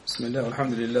بسم الله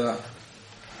والحمد لله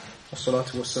والصلاة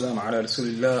والسلام على رسول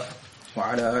الله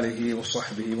وعلى آله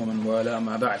وصحبه ومن والاه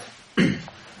ما بعد.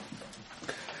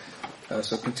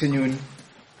 So continuing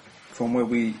from where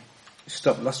we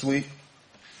stopped last week,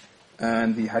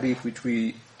 and the hadith which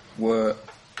we were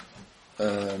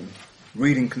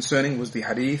reading concerning was the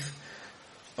hadith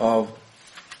of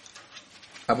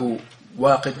Abu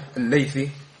Waqid al-Laythi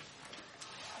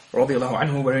radiyallahu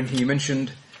anhu, wherein he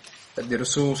mentioned that the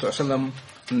Rasul sallallahu alaihi wasallam,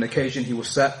 on an occasion he was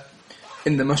sat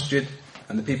in the masjid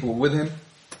and the people were with him,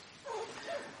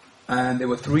 and there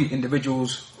were three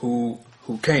individuals who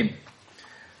came.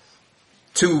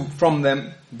 Two from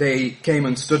them, they came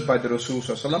and stood by the Rasul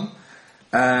sallallahu alaihi wasallam,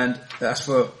 and as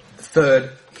for the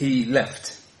third, he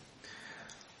left.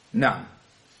 Now,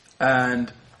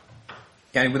 and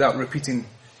without repeating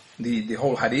the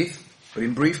whole hadith, but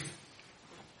in brief,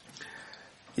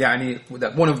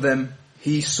 that one of them,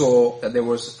 he saw that there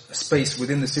was a space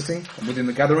within the sitting, within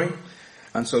the gathering,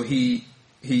 and so he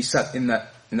sat in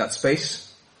that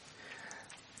space.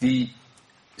 The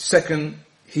second,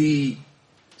 he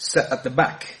sat at the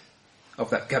back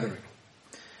of that gathering.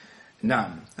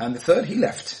 Now, and the third, he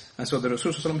left. And so the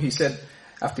Rasul sallallahu alaihi wasallam, he said,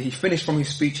 after he finished from his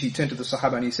speech, he turned to the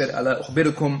Sahaba and he said, "Ala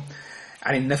ukhbirukum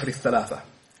an al-nafr al-thalatha.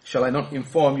 Shall I not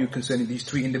inform you concerning these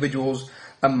three individuals?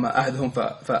 Amma ahaduhum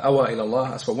fa'awa ila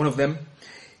Allah." As for one of them,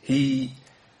 he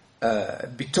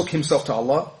betook himself to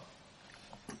Allah,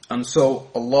 and so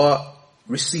Allah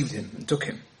received him and took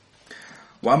him.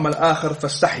 وَأَمَّا الْآخَرْ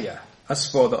فَاسْتَحْيَا. As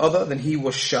for the other, then he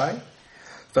was shy.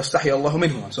 فَاسْتَحْيَا اللَّهُ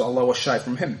مِنْهُ. And so Allah was shy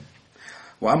from him.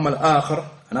 وَأَمَّا الْآخَرْ.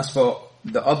 And as for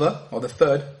the other, or the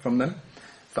third from them,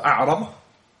 فَأَعْرَضَ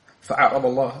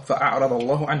اللَّهُ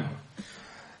عَنْهُ.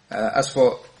 As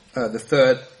for the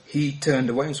third, he turned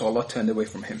away, and so Allah turned away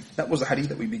from him. That was the hadith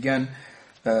that we began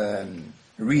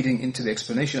reading into the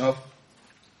explanation of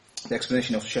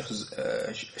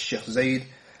Sheikh Zayd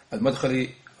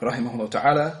al-Madkhali rahimahullah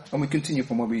ta'ala, and we continue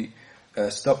from where we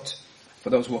stopped.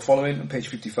 For those who are following, on page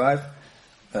 55,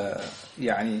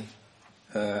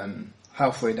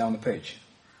 halfway down the page.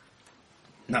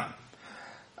 Now,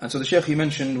 and so the Sheikh, he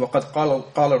mentioned وَقَدْ قَالَ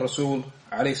الرَّسُولُ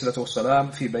عَلَيْهِ الصَّلَاةُ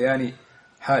وَالسَّلَامُ فِي بَيَانِ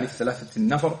حَالِ الثَّلَاثَةِ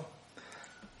النَّفَرِ.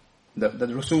 That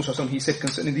the Rasul sallallahu alaihi wasallam, he said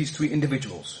concerning these three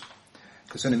individuals,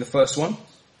 concerning the first one,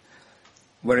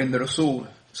 wherein the Rasul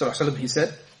sallallahu alaihi wasallam, he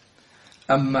said,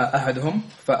 "Amma ahaduhum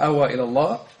fa'awa ila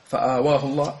Allah fa'awahu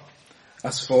Allah."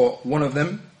 As for one of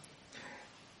them,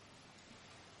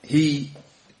 he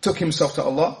took himself to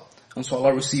Allah, and so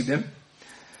Allah received him.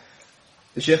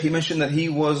 The Shaykh, he mentioned that he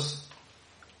was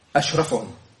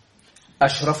ashrafuhum wa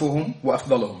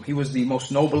afdaluhum. He was the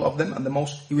most noble of them, and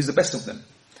he was the best of them,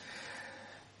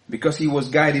 because he was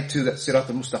guided to that sirat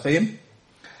al-mustaqim.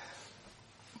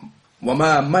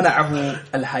 وَمَا مَنَعَهُ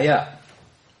الْحَيَاءُ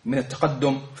مِنَ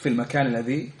التَّقَدُّمِ فِي الْمَكَانِ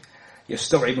الَّذِي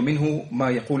يَسْتَوْعِبُ مِنْهُ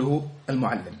مَا يَقُولُهُ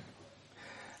الْمُعَلِّمُ.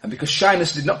 And because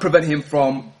shyness did not prevent him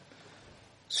from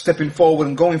stepping forward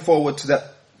and going forward to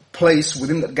that place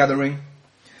within that gathering,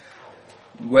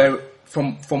 where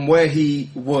from where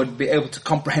he would be able to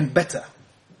comprehend better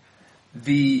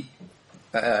the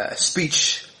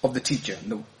speech of the teacher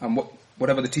and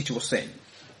whatever the teacher was saying.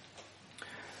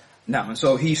 Now, and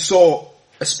so he saw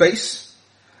a space,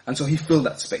 and so he filled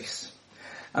that space,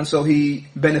 and so he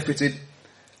benefited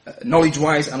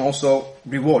knowledge-wise and also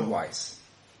reward-wise.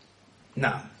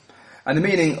 Now, and the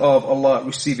meaning of Allah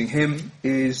receiving him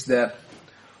is that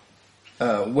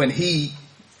when he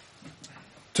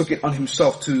took it on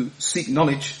himself to seek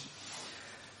knowledge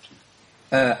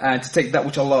and to take that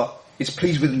which Allah is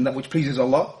pleased with and that which pleases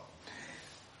Allah,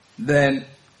 then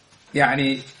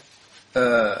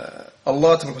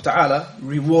Allah Ta'ala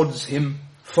rewards him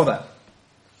for that.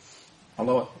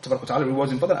 Allah Ta'ala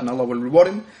rewards him for that, and Allah will reward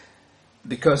him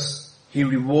because he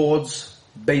rewards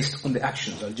based on the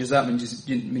actions. Al-jazaa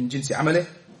min jinsi amalih,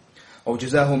 or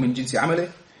jazaahu min jinsi amalih.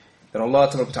 That Allah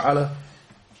Ta'ala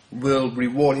will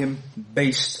reward him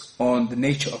based on the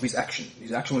nature of his action.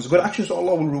 His action was good action, so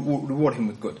Allah will reward him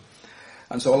with good.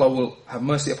 And so Allah will have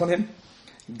mercy upon him,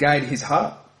 guide his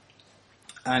heart,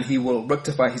 and he will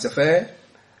rectify his affair,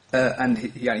 and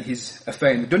his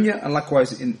affair in the dunya, and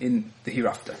likewise in the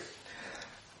hereafter.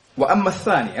 وَأَمَّا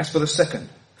الثَّانِي. As for the second,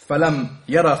 فَلَمْ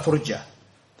يَرَى فُرْجَةً.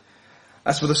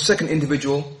 As for the second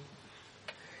individual,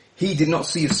 he did not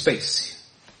see a space.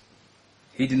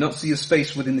 He did not see a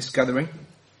space within this gathering.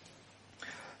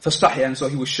 فَاسْتَحْيَا. And so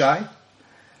he was shy.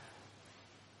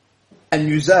 أَنْ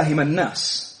يُزَاهِمَ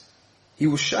النَّاسِ. He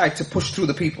was shy to push through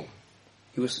the people.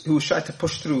 He was shy to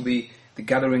push through the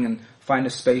gathering and find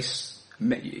a space,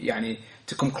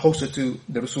 to come closer to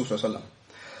the Rasul sallallahu alaihi wasallam.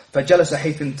 فَجَلَسَ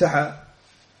حَيْثَ انْتَهَى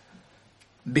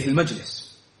بِهِ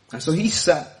الْمَجْلِسِ. And so he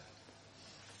sat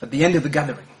at the end of the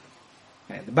gathering,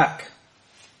 at the back,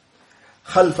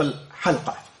 خلف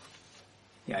الحلقة,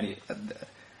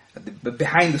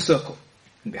 behind the circle,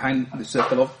 behind the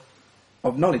circle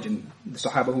of knowledge and the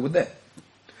Sahaba who were there.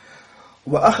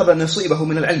 وأخذ نصيبه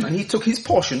من العلم, and he took his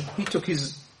portion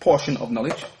of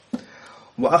knowledge.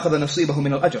 وأخذ نصيبه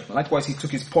من الأجر, likewise he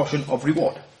took his portion of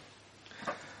reward.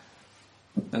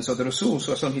 And so the Rasul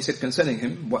sallallahu alaihi wasallam, he said concerning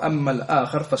him, وأما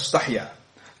الآخر فاستحيا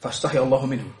الله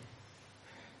منه.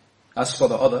 As for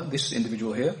the other, this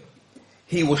individual here,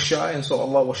 he was shy, and so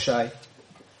Allah was shy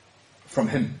from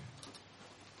him.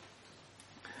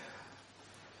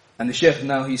 And the Shaykh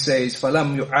now, he says,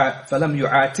 فَلَمْ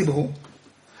يُعَاتِبْهُ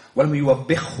وَلَمْ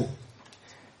يُوَبِّخْهُ.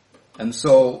 And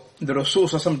so the Rasul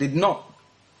sallallahu alaihi wasallam did not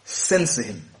censor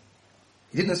him.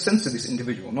 He didn't censor this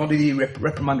individual, nor did he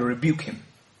reprimand or rebuke him.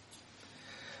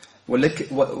 وَلَكِنَّهُ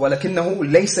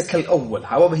لَيْسَ كَالْأَوَّلِ.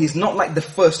 However, he's not like the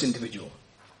first individual.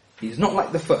 He's not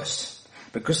like the first,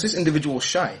 because this individual was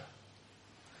shy.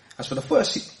 As for the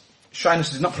first,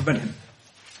 shyness did not prevent him.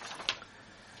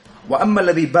 وَأَمَّا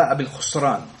الَّذِي بَاءَ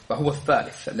بِالْخُسْرَانِ فَهُوَ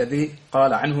الثَّالِث الَّذِي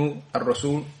قَالَ عَنْهُ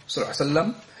الرَّسُولُ صلى الله عليه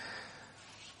وسلم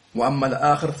وَأَمَّا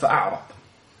الْآخِرُ فَأَعْرَضَ.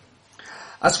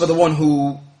 As for the one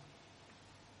who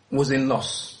was in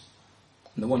loss,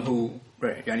 the one who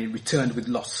returned with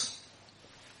loss,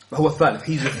 فهو الثالث,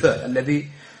 he's the third. الذي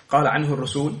قال عنه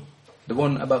الرسول, the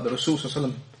one about the Rasul صلى الله عليه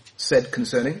وسلم said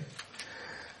concerning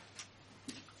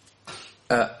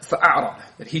فأعرض,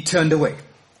 that he turned away.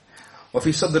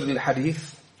 وفي صدر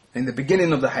الحديث, in the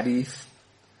beginning of the hadith,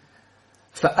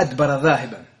 فأدبر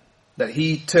ذاهبا, that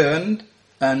he turned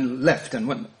and left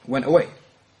and went away.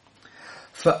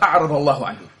 فأعرض الله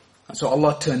عنه, and so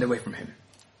Allah turned away from him.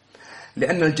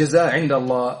 لأن الجزاء عند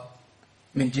الله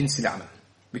من جنس العمل,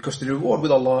 because the reward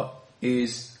with Allah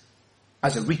is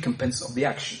as a recompense of the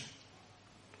action.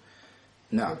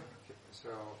 Now, so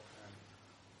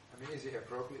is it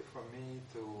appropriate for me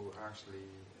to actually,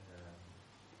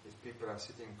 if people are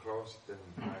sitting close, then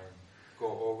I go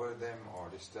over them or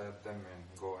disturb them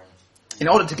and go and... In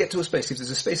order to get to a space, if there's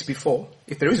a space before,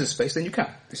 if there is a space, then you can.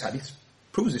 This hadith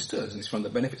proves this to us, and it's from the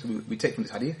benefits we take from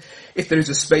this hadith. If there is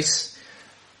a space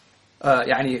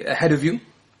ahead of you,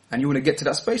 and you want to get to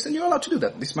that space, then you're allowed to do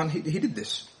that. This man, he did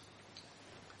this.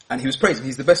 And he was praised,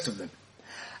 he's the best of them.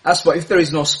 As for if there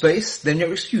is no space, then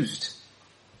you're excused.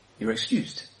 You're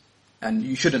excused. And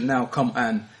you shouldn't now come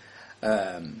and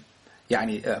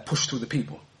push through the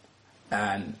people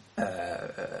and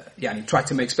try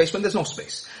to make space when there's no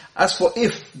space. As for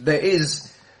if there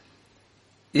is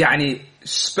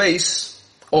space,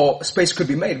 or space could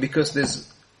be made because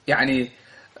there's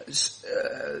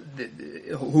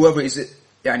whoever is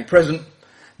present,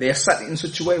 they are sat in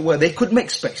such a way where they could make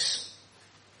space,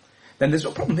 then there's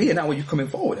no problem here now when you're coming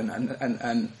forward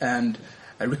and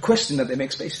requesting that they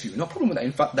make space for you. No problem with that.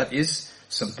 In fact, that is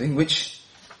something which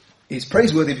is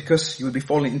praiseworthy, because you will be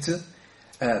falling into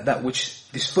that which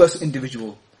this first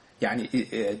individual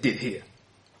did here,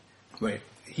 where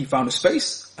he found a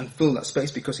space and filled that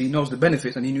space because he knows the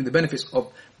benefits, and he knew the benefits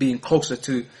of being closer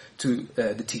to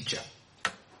the teacher.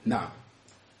 Now,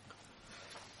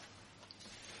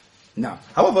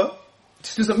 however,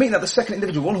 this doesn't mean that the second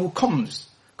individual, one who comes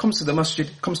to the masjid,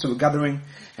 comes to a gathering,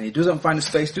 and he doesn't find a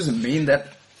space, doesn't mean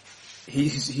that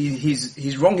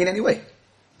he's wrong in any way.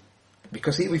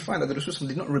 Because here we find that the Rasul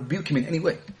did not rebuke him in any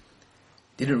way.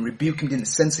 Didn't rebuke him, didn't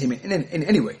censor him in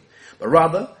any way. But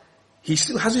rather, he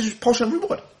still has his portion of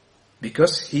reward,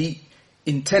 because he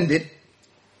intended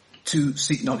to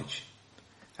seek knowledge.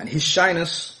 And his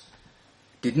shyness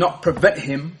did not prevent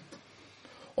him,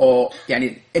 or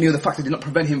any other factor did not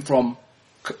prevent him from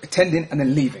attending and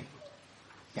then leaving.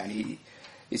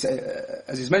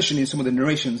 As is mentioned in some of the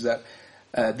narrations, that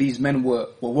these men were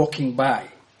walking by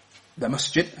the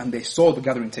masjid and they saw the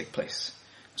gathering take place.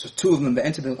 So two of them, they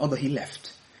entered, and the other he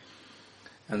left.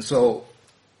 And so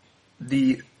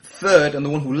the third and the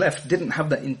one who left didn't have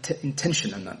that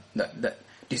intention and that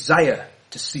desire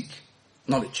to seek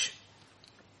knowledge.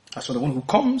 As for the one who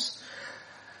comes,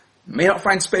 may not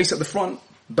find space at the front,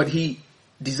 but he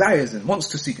desires and wants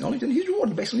to seek knowledge, and he's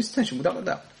rewarded based on his intention, without a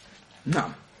doubt.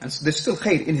 Now, and so there's still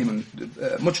khair in him, and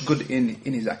much good in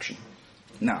his action.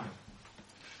 Now,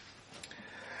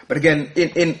 but again,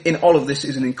 in all of this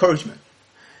is an encouragement.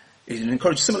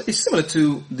 It's similar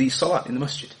to the salat in the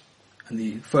masjid, and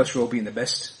the first row being the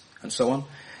best, and so on.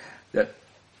 That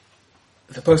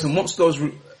if a person wants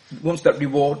that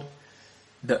reward,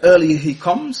 the earlier he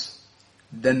comes,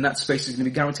 then that space is going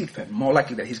to be guaranteed for him. More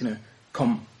likely that he's going to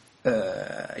come,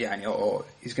 or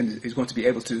he's going to be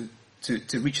able to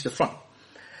reach the front.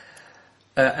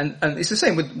 And it's the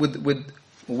same with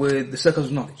with the circles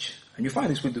of knowledge. And you find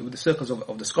this with the circles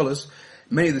of the scholars.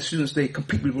 Many of the students, they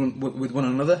compete with one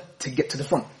another to get to the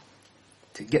front.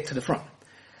 To get to the front.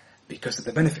 Because of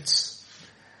the benefits.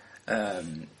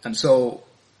 And so,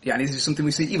 this is something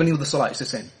we see, even with the salah, it's the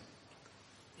same.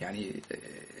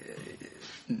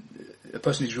 A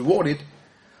person is rewarded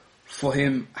for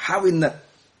him having that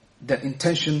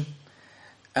intention,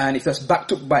 and if that's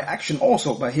backed up by action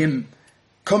also, by him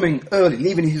coming early,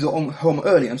 leaving his own home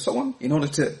early and so on, in order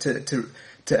to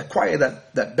acquire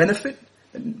that benefit,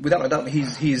 without a doubt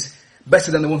he's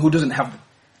better than the one who doesn't have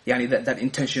that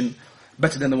intention,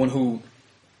 better than the one who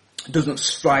doesn't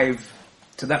strive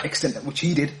to that extent at which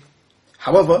he did.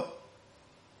 However,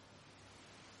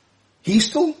 he's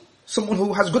still someone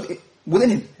who has good within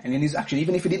him and in his action,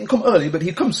 even if he didn't come early, but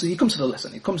he comes to the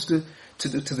lesson, he comes to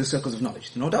the circles of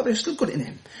knowledge. No doubt there's still good in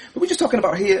him. But we're just talking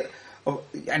about here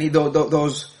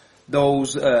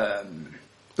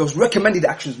those recommended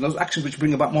actions, those actions which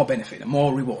bring about more benefit and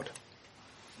more reward.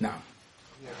 Now.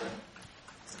 Yeah, but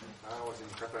I was in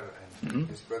Qatar and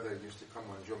his brother used to come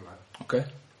on Jummah. Okay.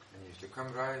 And he used to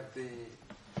come right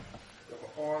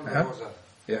all the rows are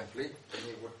complete, and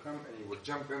he would come and he would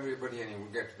jump everybody and he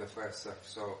would get to the first saf.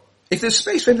 So if there's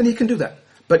space for him, then he can do that.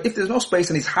 But if there's no space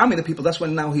and he's harming the people, that's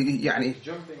when now he's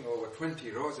jumping over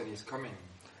 20 rows and he's coming.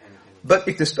 But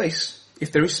if there's space,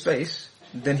 if there is space,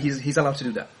 then he's allowed to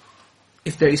do that.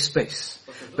 If there is space.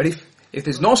 But if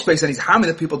there's no space and he's harming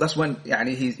the people, that's when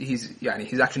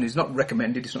his action is not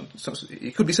recommended.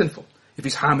 It could be sinful if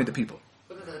he's harming the people.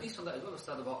 But there's a hadith on that as well,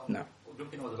 Ustad, about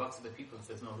jumping over the backs of the people if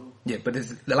there's no room. Yeah, but there's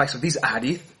the likes of these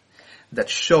hadith that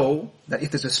show that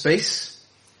if there's a space,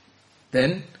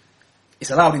 then it's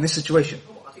allowed in this situation.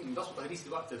 No, I think that's what the hadith is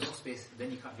about. If there's no space,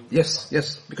 then you can't do it.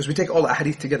 Yes, because we take all the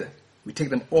hadith together. We take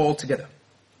them all together.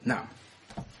 Now.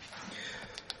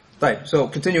 Right, so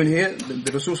continuing here,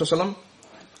 the Rasul sallallahu alaihi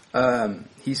wasallam,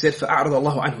 he said, فَأَعْرَضَ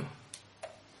اللَّهُ عَنْهُ.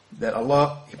 That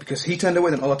Allah, because he turned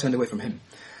away, then Allah turned away from him.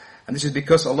 And this is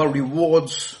because Allah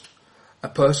rewards a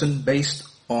person based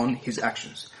on his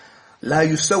actions. لا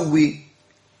يسوي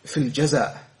في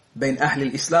الجزاء بين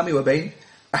أهل الإسلام وبين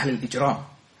أهل الإجرام.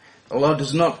 Allah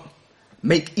does not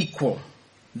make equal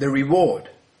the reward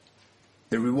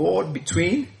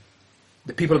between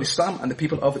the people of Islam and the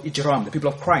people of Ijram, the people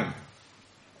of crime,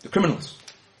 the criminals.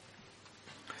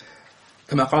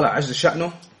 كما قال عز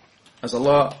شأنه, as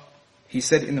Allah, He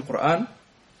said in the Quran,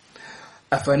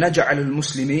 أَفَنَجْعَلُ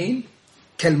الْمُسْلِمِينَ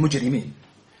كَالْمُجْرِمِينَ.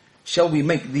 Shall we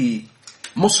make the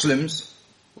Muslims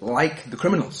like the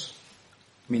criminals?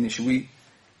 Meaning, should we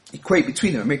equate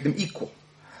between them and make them equal?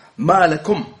 مَا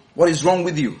لَكُمْ. What is wrong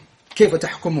with you? كَيْفَ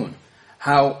تَحْكُمُونَ.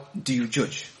 How do you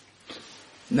judge?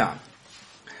 Now,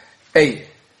 A,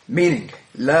 meaning,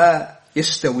 لا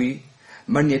يستوي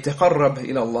من يتقرب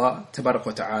إلى الله تبارك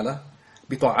وتعالى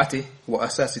بطاعته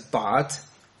وأساس الطاعات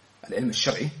العلم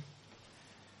الشرعي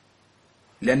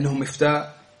لأنه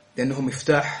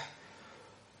مفتاح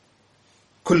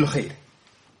كل خير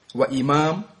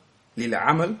وإمام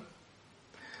للعمل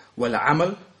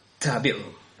والعمل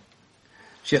تابعه.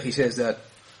 Sheikh, he says that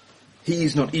he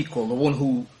is not equal, the one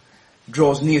who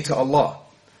draws near to Allah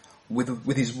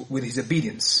with his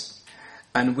obedience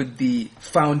and with the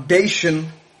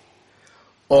foundation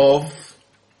of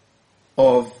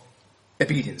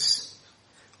obedience,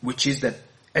 which is that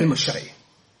ilm al-shari,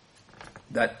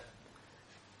 that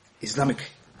Islamic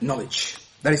knowledge.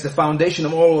 That is the foundation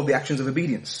of all of the actions of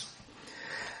obedience.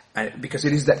 And because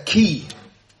it is that key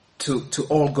to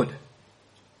all good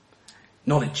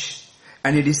knowledge.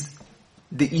 And it is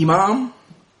the imam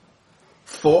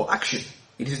for action.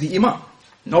 It is the imam.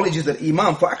 Knowledge is the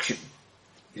imam for action.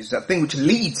 It is that thing which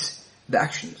leads the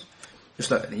actions. Just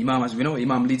like the imam, as we know,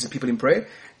 imam leads the people in prayer.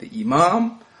 The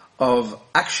imam of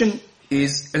action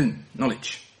is ilm,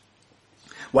 knowledge.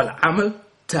 وَالْعَمَلْ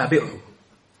تَابِعُهُ.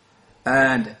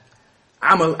 And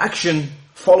amal, action,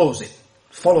 follows it,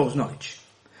 follows knowledge.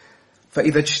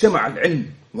 فإذا اجتمع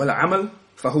العلم والعمل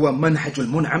فهو منهج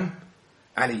المنعم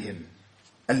عليهم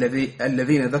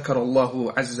الذين ذكر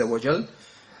الله عز وجل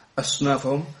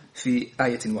أصنافهم في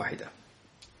آية واحدة.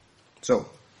 So,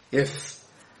 if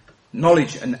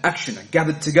knowledge and action are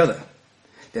gathered together,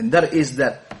 then that is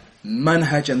that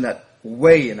manhaj and that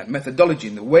way and that methodology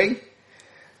and the way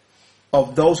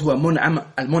of those who are al-mun'am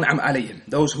alayhim,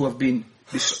 those who have been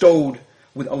bestowed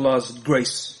with Allah's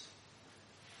grace.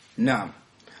 Now,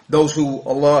 those who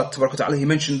Allah Ta'ala, He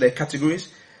mentioned their categories,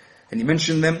 and He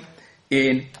mentioned them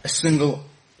in a single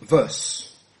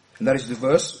verse. And that is the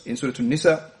verse in Surah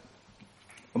An-Nisa,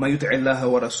 وَمَا يُطِعِ اللَّهَ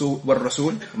وَالرَّسُولِ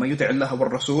وَمَا يُطِعِ اللَّهَ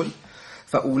وَالرَّسُولِ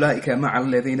فَأُولَٰئِكَ مَعَ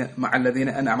الَّذِينَ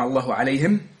أَنْعَمَ اللَّهُ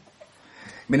عَلَيْهِمْ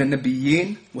من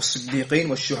النبيين والصديقين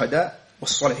والشهداء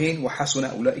والصالحين وحسن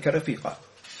أولئك رفيقا.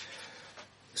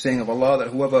 Saying of Allah that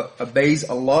whoever obeys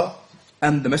Allah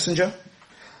and the Messenger,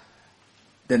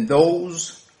 then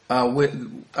those are with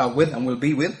and will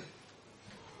be with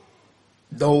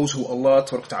those who Allah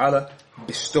Ta'ala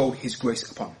bestowed His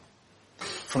grace upon.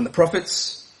 From the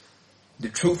prophets, the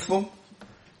truthful,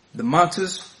 the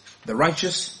martyrs, the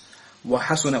righteous,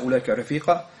 وَحَسُنَ أُولَٰئِكَ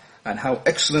رَفِيقًا, and how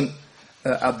excellent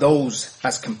are those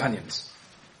as companions.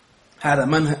 هذا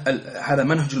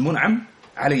منهج المنعم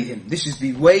عليهم. This is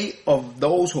the way of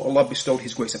those who Allah bestowed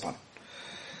His grace upon.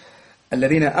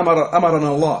 الذين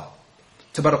أمرنا الله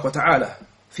تبارك وتعالى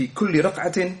في كل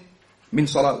ركعة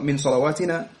من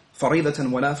صلواتنا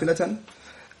فريضة ونافلة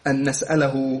أن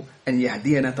نسأله أن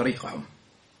يهدينا طريقهم.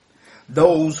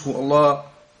 Those who Allah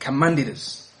commanded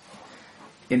us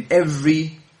in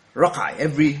every rak'ah,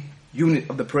 every unit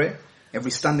of the prayer,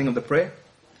 every standing of the prayer,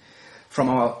 from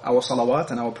our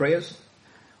salawat and our prayers,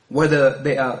 whether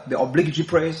they are the obligatory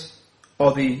prayers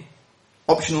or the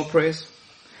optional prayers,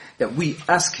 that we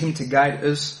ask Him to guide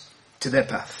us to their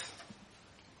path.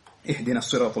 اهدنا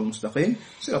الصراط المستقيم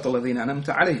صراط الذين أنعمت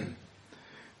عليهم.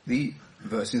 The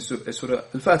verse in Surah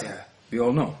Al-Fatiha, we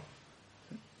all know.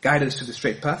 Guide us to the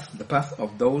straight path, the path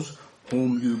of those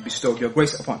whom you bestowed your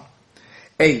grace upon.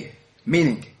 A,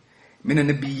 meaning, من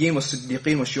النبيين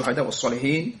والصديقين والشهداء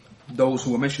والصالحين, those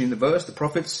who were mentioned in the verse, the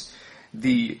prophets,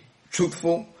 the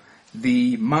truthful,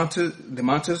 the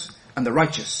martyrs, and the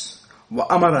righteous.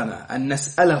 وأمرنا أن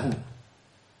نسأله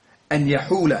أن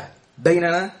يحول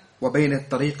بيننا وبين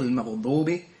الطريق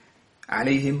المغضوب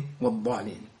عليهم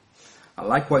والضالين. And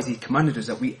likewise, He commanded us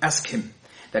that we ask Him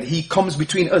that He comes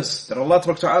between us, that Allah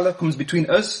Ta'ala comes between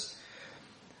us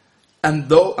and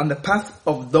the path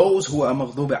of those who are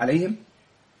maghdubi alayhim,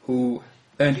 who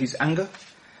earned His anger,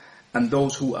 and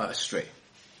those who are astray.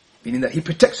 Meaning that He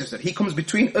protects us, that He comes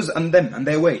between us and them and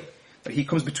their way. That He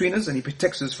comes between us and He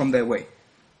protects us from their way.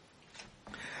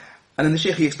 And then the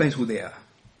Shaykh, he explains who they are.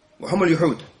 وَهُمُ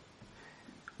الْيُحُودُ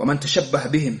وَمَنْ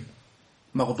تَشَبَّهَ بِهِمْ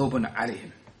مَغْضُوبٌ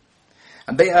عَلَيْهِمْ.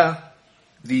 And they are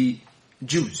the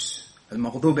Jews.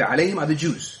 Al-Maghdubi alayhim are the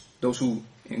Jews, those who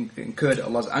incurred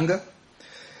Allah's anger.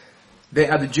 They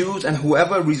are the Jews, and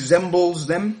whoever resembles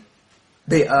them,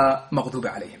 they are Maghdubi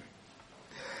alayhim.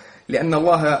 لأن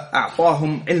الله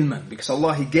أعطاهم علما, because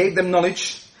Allah, He gave them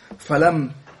knowledge,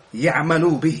 فلم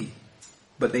يعملوا به,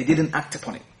 but they didn't act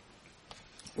upon it.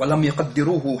 ولم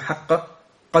يقدروه حق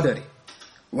قدره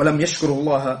ولم يشكروا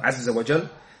الله عز وجل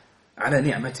على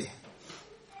نعمته.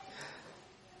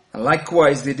 And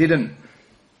likewise, they didn't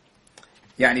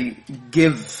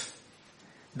give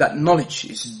that knowledge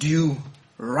its due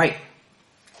right.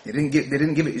 They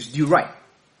didn't give it its due right.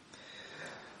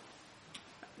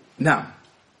 Now,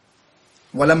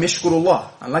 وَلَمْ يَشْكُرُوا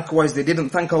اللَّهِ, and likewise they didn't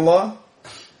thank Allah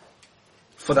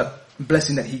for that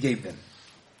blessing that He gave them.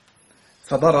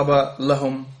 فَضَرَبَ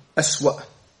لَهُمْ أَسْوَأَ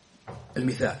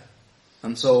الْمِثَالِ.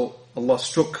 And so Allah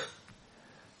struck,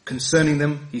 concerning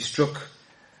them, He struck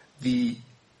the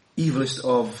evilest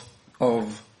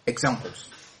of examples.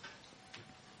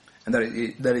 And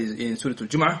that is in Surah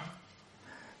Al-Jum'ah.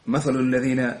 مثل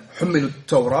الذين حملوا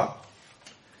التوراة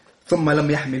ثم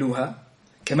لم يحملوها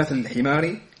كمثل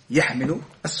الحمار يحمل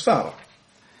أسفارا.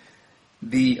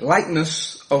 The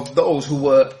likeness of those who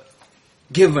were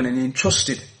given and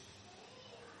entrusted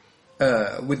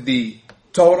with the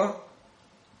Torah,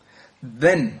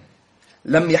 then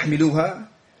لم يحملوها,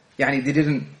 they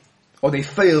didn't, or they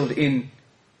failed in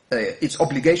its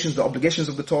obligations, the obligations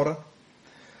of the Torah.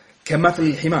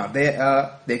 كمثل الحمار,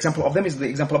 the example of them is the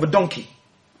example of a donkey.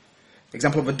 The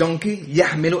example of a donkey,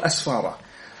 يحمل أسفارا,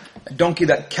 a donkey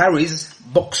that carries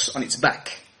books on its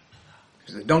back.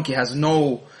 The donkey has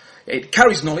it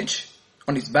carries knowledge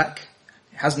on its back.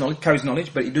 It has knowledge, carries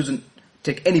knowledge, but it doesn't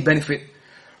take any benefit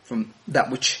from that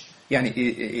which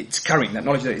it's carrying, that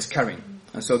knowledge that it's carrying.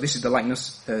 And so this is the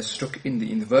likeness struck in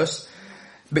the verse.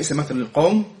 بئس مثل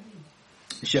القوم,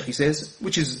 the Shaykh, he says,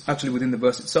 which is actually within the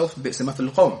verse itself. بئس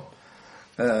مثل القوم,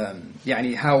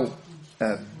 how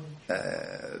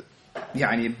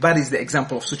bad is the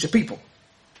example of such a people.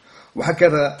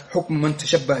 وهكذا حكم من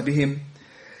تشبه بهم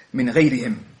من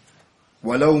غيرهم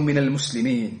ولو من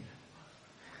المسلمين.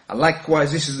 And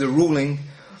likewise, this is the ruling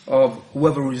of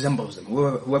whoever resembles them,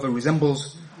 whoever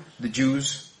resembles the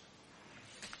Jews,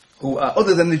 who are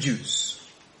other than the Jews,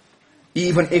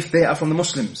 even if they are from the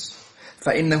Muslims.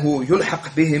 فإنه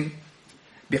يلحق بهم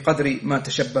بقدر ما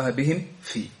تشبه بهم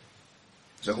فيه.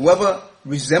 So whoever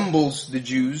resembles the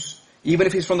Jews, even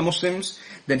if he's from the Muslims,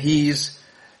 then he is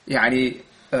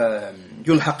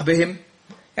يلحق بهم,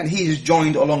 and he is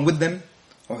joined along with them,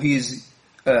 or he is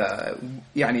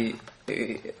he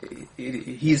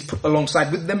is put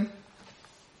alongside with them,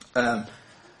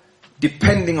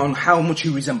 depending on how much he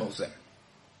resembles them.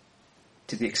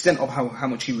 To the extent of how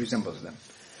much he resembles them.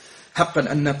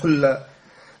 حقا أن كل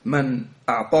من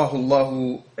أعطاه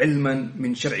الله علما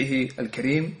من شرعه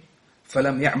الكريم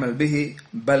فلم يعمل به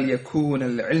بل يكون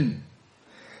العلم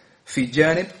في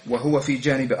جانب وهو في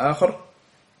جانب آخر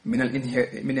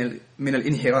من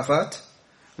الانحرافات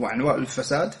وأنواع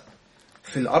الفساد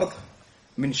في الأرض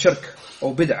من شرك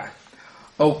أو بدعة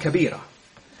أو كبيرة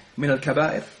من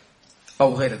الكبائر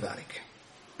أو غير ذلك.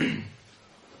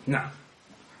 نعم.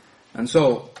 And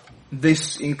so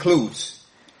this includes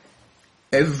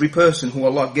every person who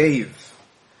Allah gave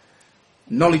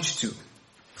knowledge to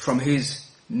from His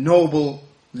noble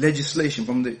legislation,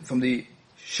 from the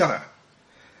Shara,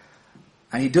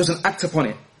 and he doesn't act upon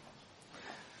it.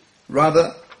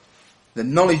 Rather, the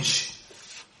knowledge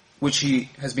which he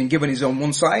has been given is on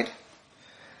one side,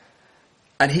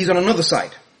 and he's on another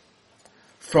side,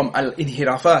 from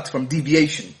al-inhirafat, from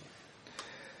deviation,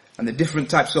 and the different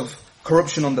types of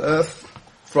corruption on the earth,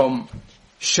 from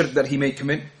shirk that he may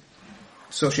commit,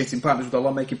 associating partners with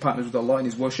Allah, making partners with Allah in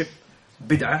His worship,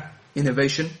 bid'ah,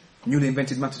 innovation, newly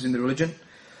invented matters in the religion,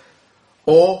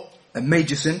 or a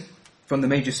major sin from the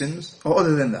major sins, or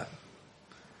other than that.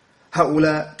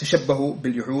 هؤلاء تشبهوا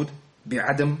باليهود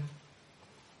بعدم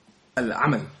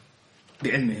العمل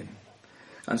بعلمهم.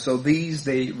 And so these,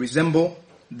 they resemble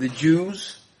the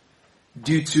Jews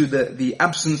due to the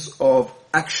absence of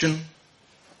action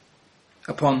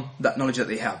upon that knowledge that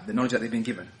they have, the knowledge that they've been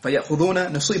given.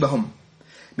 فَيَأْخُذُونَ نَصِيبَهُمْ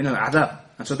مِنَ الْعَذَابِ.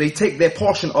 And so they take their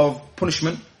portion of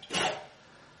punishment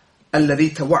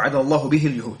الَّذِي تَوَعَدَ اللَّهُ بِهِ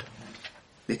الْيُهُودِ.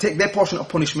 They take their portion of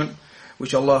punishment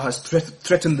which Allah has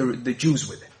threatened the Jews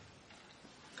with.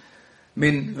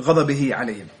 مِنْ غَضَبِهِ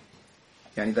عَلَيْهِمْ.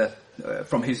 Yani that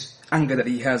from His anger that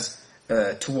He has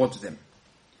towards them.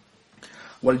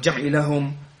 وَالْجَمْعِ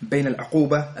لَهُمْ بَيْنَ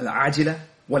الْعَقُوبَةِ الْعَاجِلَةِ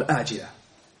وَالْآجِلَةِ.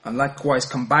 And likewise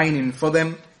combining for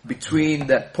them between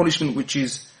that punishment which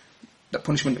is the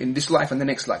punishment in this life and the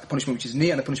next life, the punishment which is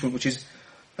near and the punishment which is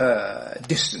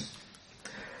distant.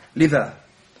 لذا,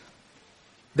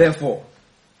 therefore,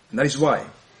 and that is why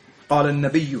قال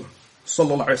النبي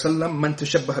صلى الله عليه وسلم من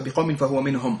تشبه بقوم فهو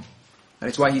منهم. That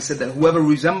is why he said that whoever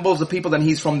resembles the people, then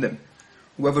he is from them.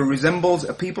 Whoever resembles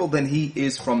a people, then he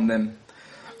is from them.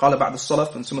 قال بعض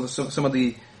السلف, and some of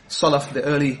the salaf, the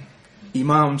early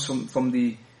imams from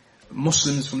the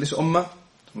Muslims from this ummah,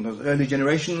 from those early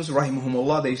generations,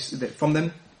 rahimahumullah, they from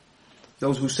them,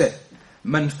 those who said,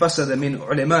 من فسد من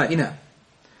علمائنا,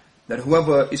 that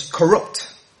whoever is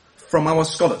corrupt from our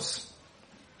scholars,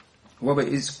 whoever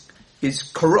is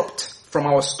corrupt from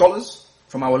our scholars,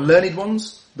 from our learned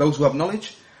ones, those who have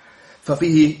knowledge,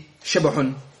 فَفِيهِ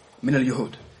شَبَحٌ مِنَ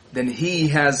الْيُهُودِ, then he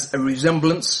has a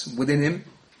resemblance within him,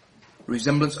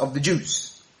 resemblance of the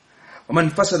Jews.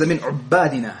 وَمَنْ فَسَدَ مِنْ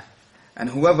عُبَّادِنَا, and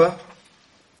whoever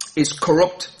is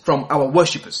corrupt from our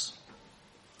worshippers,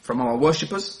 فَفِيهِ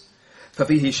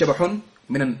شَبَحٌ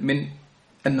مِنَ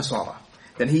النَّصَارَى,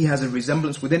 then he has a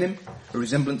resemblance within him, a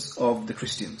resemblance of the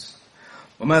Christians.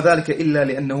 وَمَا ذَلِكَ إِلَّا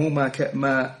لِأَنَّهُ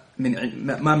مَا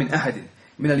مِنْ أَحَدٍ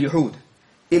مِنَ الْيُهُودِ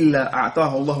إِلَّا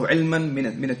أَعْطَاهُ اللَّهُ عِلْمًا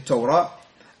مِنَ التَّوْرَاةِ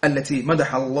التي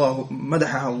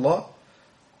مدحها الله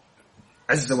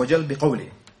عز وجل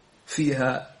بقوله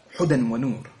فيها هدى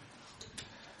ونور.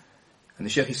 And the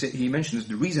Shaykh, he mentions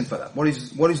the reason for that. What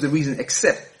is the reason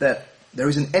except that there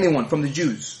isn't anyone from the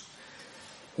Jews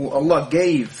who Allah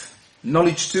gave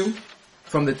knowledge to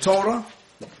from the Torah,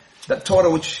 that Torah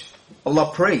which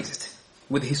Allah praised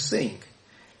with His saying,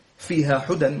 فيها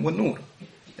هدى ونور,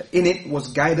 in it was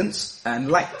guidance and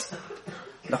light.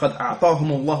 لقد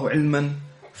أعطاهم الله علما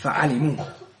فعلموا,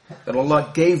 that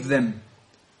Allah gave them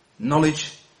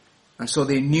knowledge, and so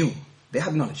they knew, they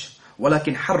had knowledge.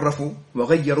 ولكن حرفوا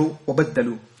وغيروا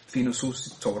وبدلوا في نصوص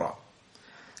التوراة.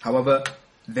 However,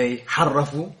 they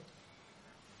حرفوا,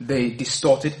 they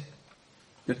distorted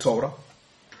the Torah.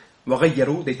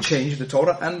 وغيروا, they changed the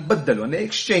Torah, and بدلوا, and they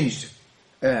exchanged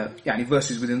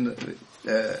verses within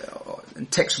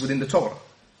and text within the Torah.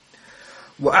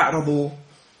 وأعرضوا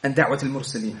عن دعوة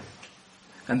المرسلين,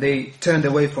 and they turned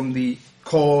away from the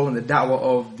call and the da'wah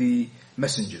of the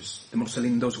messengers, the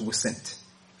mursaleen, those who were sent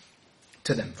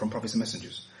to them from prophets and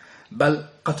messengers. بل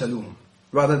قتلوهم,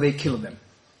 rather they killed them,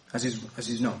 as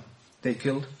is known. They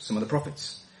killed some of the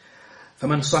prophets.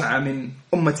 فمن صنع من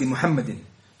أمة محمد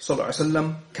صلى الله عليه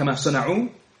وسلم كما صنعوا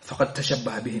فقد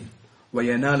تشبه بهم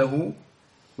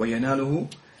ويناله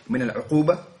من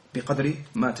العقوبة بقدر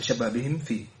ما تشبه بهم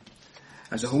فيه.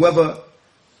 And so whoever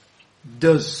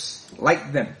does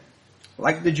like them,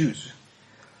 like the Jews,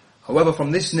 However,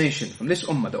 from this nation, from this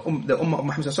ummah, the ummah of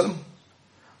Muhammad sallallahu alaihi wasallam,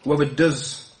 whoever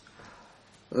does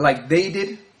like they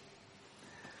did,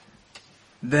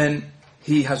 then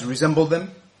he has resembled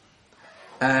them,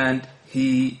 and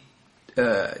he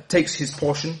takes his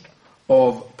portion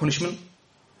of punishment,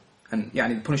 and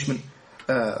the punishment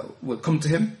will come to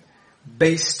him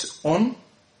based on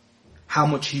how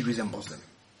much he resembles them.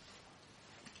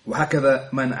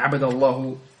 وهكذا من عبد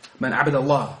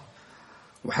الله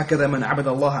وهكذا من عبد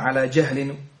الله على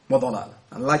جهل وضلال.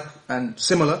 And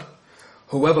similar,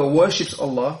 whoever worships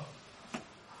Allah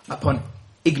upon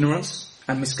ignorance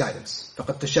and misguidance,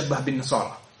 فقد تشبه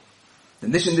بالنصارى.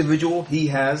 Then this individual, he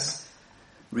has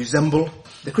resembled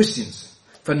the Christians.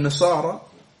 فالنصارى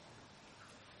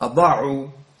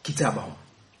أضاعوا كتابهم.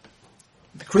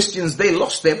 The Christians, they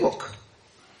lost their book.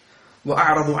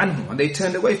 وأعرضوا عنه, and they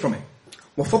turned away from it.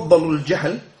 وفضلوا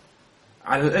الجهل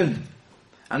على العلم,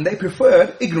 and they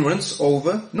preferred ignorance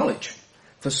over knowledge.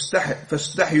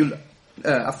 فاستحبوا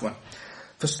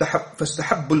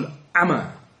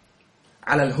العمى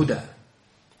على الهدى,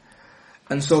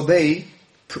 and so they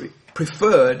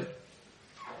preferred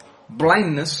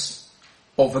blindness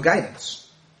over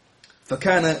guidance.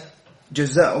 فكان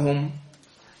جزاؤهم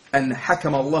أن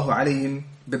حكم الله عليهم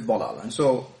بالضلال, and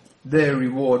so their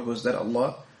reward was that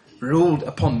Allah ruled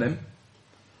upon them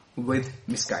with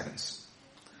misguidance.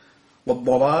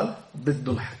 وَالضَّلَالِ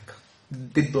ضِدُّ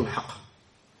الْحَقِّ.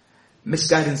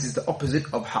 Misguidance is the opposite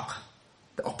of haqq,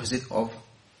 the opposite of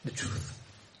the truth.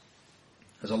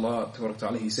 As Allah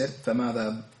Ta'ala, He said,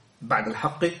 فَمَاذَا بَعْدَ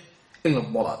الْحَقِّ إِلَّا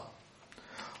الضَّلَالِ.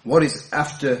 What is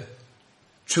after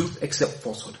truth except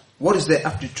falsehood? What is there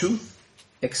after truth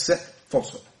except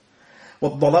falsehood?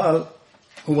 وَالضَّلَالِ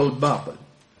هُوَ الْبَاطِلِ.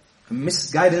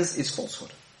 Misguidance is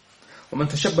falsehood. ومن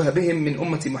تشبه بهم من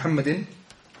أمة محمد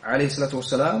عليه الصلاة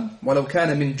والسلام ولو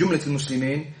كان من جملة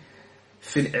المسلمين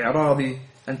في الإعراض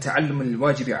عن تعلم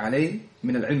الواجب عليه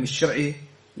من العلم الشرعي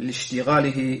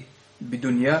لاشتغاله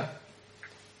بدنيا.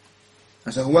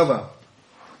 And so whoever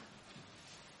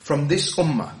from this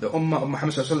ummah, the ummah of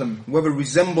Muhammad sallallahu alaihi wasallam, whoever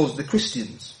resembles the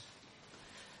Christians,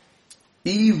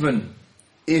 even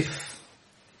if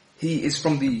he is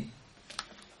from the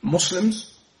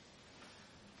Muslims,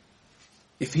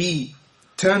 if he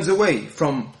turns away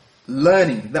from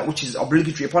learning that which is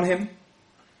obligatory upon him,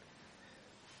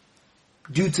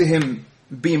 due to him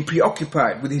being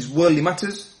preoccupied with his worldly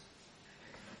matters,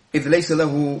 إذ ليس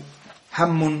له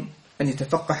هم أن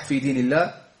يتفقه في دين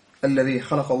الله الذي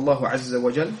خلق الله عز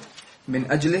وجل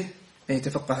من أجله أن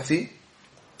يتفقه فيه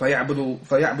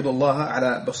فيعبد الله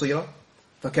على بصيرة،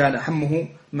 فكان همه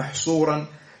محصورا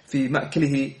في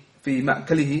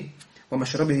مأكله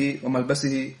ومشربه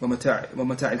وملبسه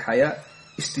ومتاع الحياة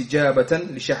استجابة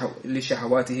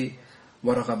لشهواته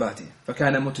ورغباته،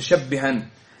 فكان متشبها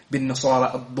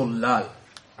بالنصارى الضلال.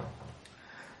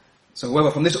 So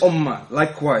whoever from this ummah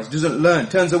likewise doesn't learn,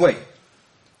 turns away,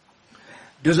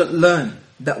 doesn't learn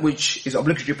that which is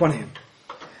obligatory upon him,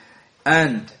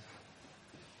 and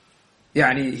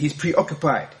he's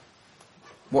preoccupied.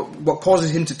 What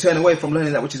causes him to turn away from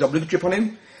learning that which is obligatory upon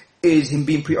him is him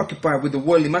being preoccupied with the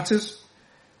worldly matters,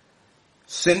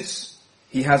 since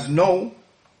he has no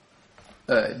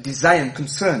desire and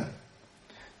concern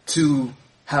to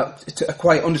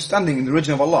acquire understanding in the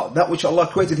religion of Allah, that which Allah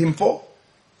created him for,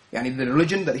 the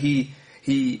religion that he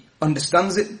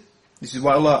understands it. This is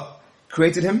why Allah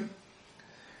created him,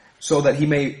 so that he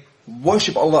may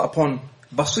worship Allah upon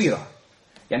basira,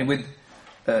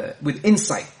 with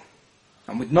insight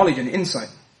and with knowledge and insight.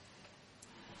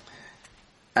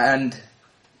 And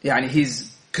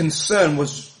his concern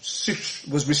was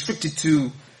restricted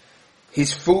to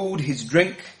his food, his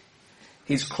drink,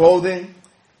 his clothing,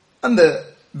 and the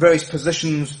various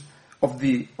possessions of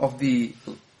the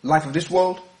life of this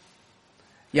world.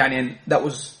 And that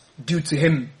was due to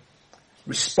him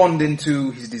responding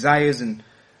to his desires and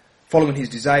following his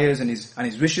desires and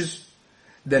his wishes.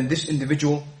 Then this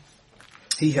individual,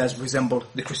 he has resembled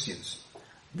the Christians,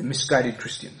 the misguided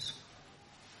Christians,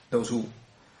 those who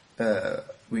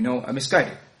we know are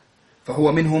misguided.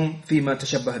 فَهُوَ مِنْهُمْ فِي مَا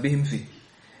تَشَبَّهَ بِهِمْ فِي.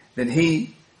 Then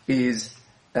he is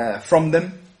from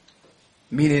them,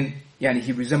 meaning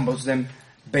he resembles them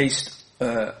based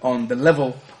on the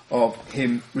level of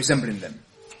him resembling them.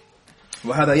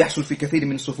 وَهَذَا يَحْصُلْ فِي كَثِيرٍ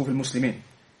مِنْ صُفُوفِ الْمُسْلِمِينَ.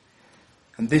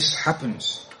 And this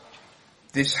happens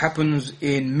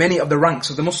in many of the ranks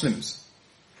of the Muslims.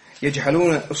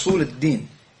 يَجْهَلُونَ أُصُولَ الدِّينِ.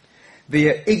 They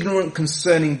are ignorant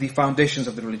concerning the foundations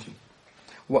of the religion.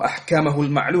 وَأَحْكَامَهُ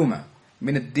الْمَعْلُومَةِ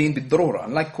مِنَ الدِّينِ بِالضَّرُورَةِ.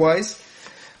 And likewise,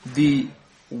 the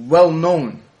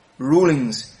well-known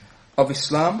rulings of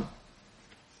Islam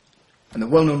and the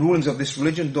well-known rulings of this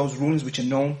religion, those rulings which are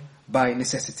known by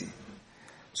necessity,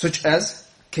 such as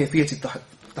كيفية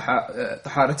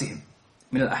طهارتهم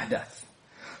من الأحداث,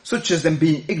 such as them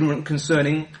being ignorant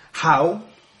concerning how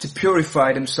to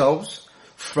purify themselves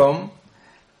from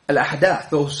al-ahdath,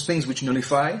 those things which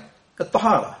nullify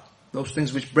al-tahara, those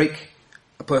things which break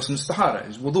a person's tahara,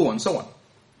 his wudu and so on.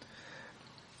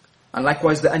 And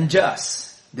likewise the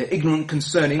anjas, they're ignorant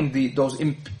concerning those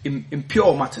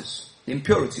impure matters, the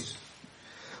impurities.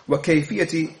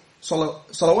 وَكَيْفِيَةِ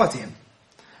صَلَوَاتِهِمْ,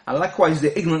 and likewise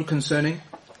they're ignorant concerning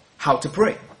how to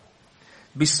pray.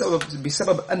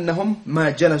 بسبب أنهم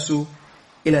ما جلسوا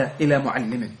إلى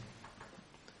معلم.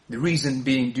 The reason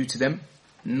being due to them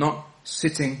not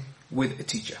sitting with a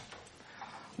teacher.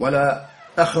 ولا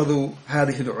أخذوا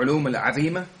هذه العلوم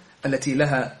العظيمة التي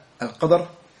لها القدر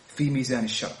في ميزان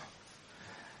الشرع.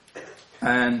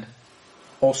 And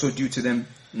also due to them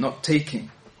not taking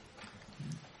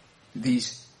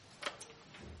these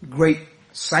great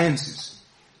sciences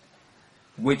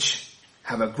which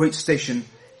have a great station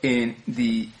in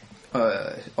the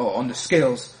or on the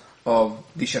scales of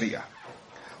the Sharia.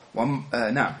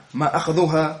 نعم ما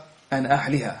أخذوها عن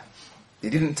أهلها. They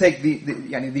didn't take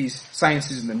these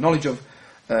sciences and the knowledge of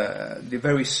the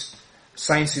various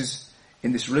sciences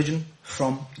in this religion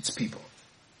from its people.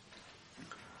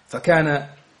 فكان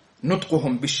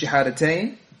نطقهم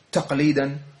بالشهادتين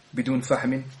تقليدا بدون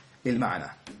فهم للمعنى.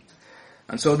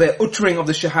 And so their uttering of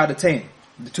the shahadatain,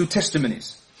 the two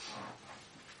testimonies,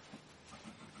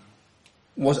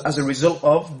 was as a result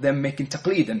of them making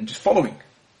taqleed and just following,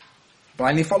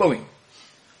 blindly following,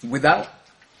 without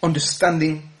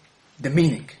understanding the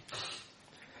meaning.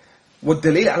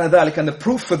 والدليل على ذلك, and the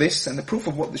proof for this, and the proof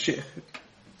of what the Shaykh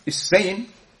is saying,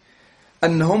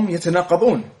 أنهم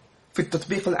يتناقضون في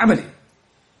التطبيق العملي.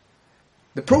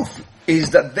 The proof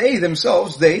is that they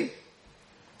themselves, they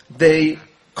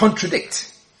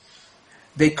contradict.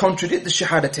 They contradict the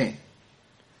shahadatain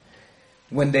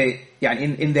when they,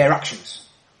 in their actions.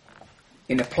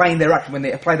 In applying their action, when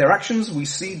they apply their actions, we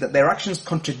see that their actions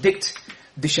contradict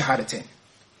the shahadatain.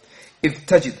 إذ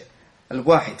تجد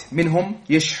الواحد منهم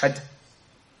يشهد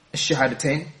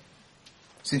الشهادتين,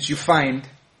 since you find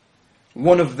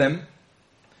one of them,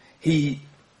 he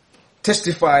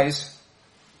testifies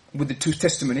with the two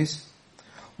testimonies,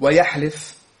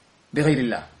 ويحلف بغير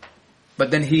الله,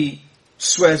 but then he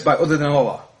swears by other than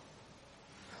Allah.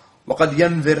 وقد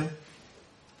ينذر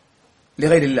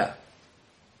لغير الله,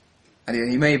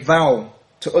 and he may vow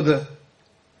to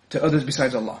others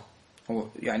besides Allah,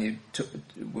 or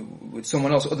with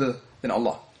someone else other than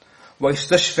Allah.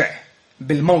 ويستشفع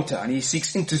بالموتى, and he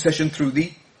seeks intercession through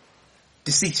the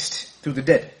deceased, through the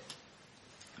dead.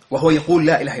 وهو يقول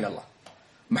لا إله إلا الله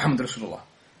محمد رسول الله.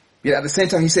 Yet at the same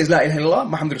time he says لا إله إلا الله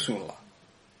محمد رسول الله.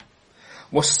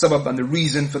 والسبب, and the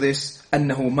reason for this,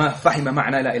 أنه ما فهم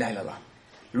معنى لا إله إلا الله.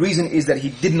 The reason is that he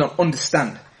did not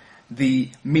understand the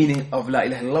meaning of لا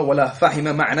إله إلا الله, ولا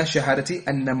فهم معنى شهادة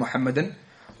أن محمدا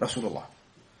رسول الله.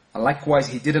 And likewise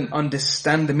he didn't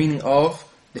understand the meaning of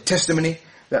the testimony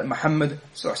that Muhammad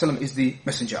صلى الله عليه وسلم is the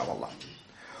messenger of Allah.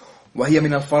 وهي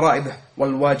من الفرائض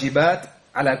والواجبات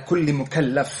على كل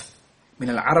مكلف من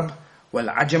العرب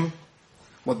والعجم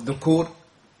والذكور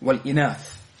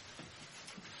والإناث.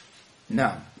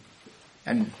 Now,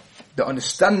 and the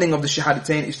understanding of the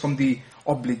shahadatain is from the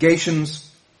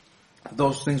obligations,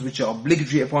 those things which are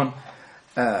obligatory upon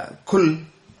kull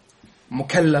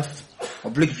mukallaf,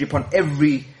 obligatory upon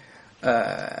every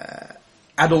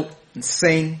adult and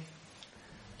sane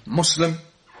Muslim,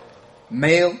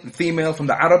 male and female, from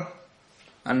the Arab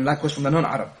and likewise from the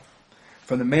non-Arab,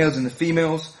 from the males and the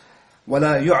females.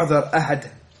 وَلَا يُعْذَرْ أَحَدْ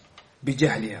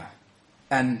بِجَهْلِهَا,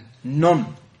 and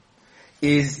none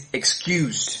is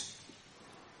excused.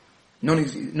 None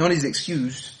is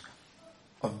excused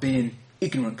of being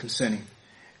ignorant concerning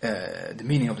the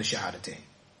meaning of the shahadatain.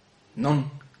 None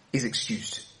is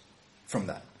excused from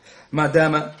that. مَا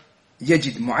دَامَ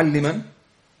يَجِدْ مُعَلِّمًا,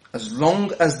 as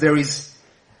long as there is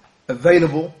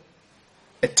available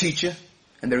a teacher,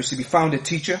 and there is to be found a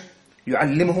teacher,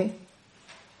 يُعَلِّمُهُ,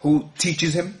 who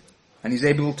teaches him, and is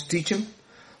able to teach him,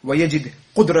 وَيَجِدْ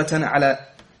قُدْرَةً عَلَى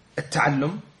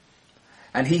التَّعَلُّمِ,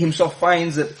 and he himself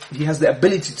finds that he has the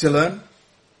ability to learn,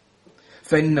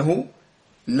 فَإِنَّهُ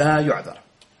لَا يُعْذَرُ,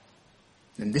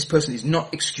 then this person is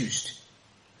not excused.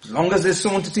 As long as there's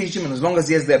someone to teach him, and as long as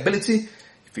he has the ability,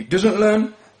 if he doesn't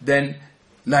learn, then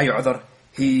لَا يُعْذَرُ,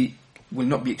 he will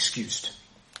not be excused.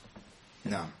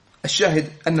 Now,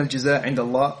 الشاهد أن الجزاء عند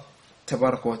الله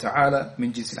تبارك وتعالى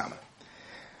من جنس العمل.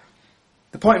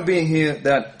 The point being here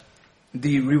that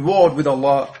the reward with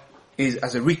Allah is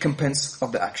as a recompense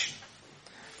of the action.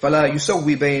 فلا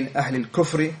يسوي بين أهل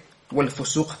الكفر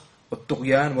والفسوق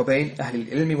والطغيان وبين أهل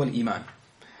العلم والإيمان.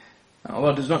 And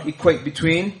Allah does not equate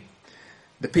between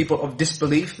the people of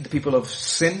disbelief, the people of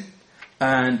sin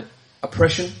and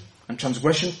oppression and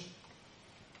transgression.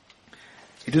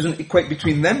 It doesn't equate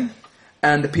between them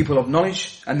and the people of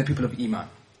knowledge and the people of Iman.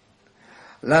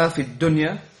 لا في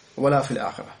الدنيا ولا في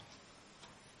الآخرة.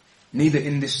 Neither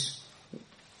in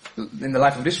the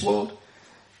life of this world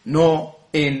nor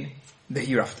in the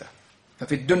hereafter.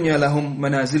 ففي الدنيا لهم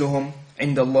منازلهم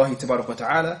عند الله تبارك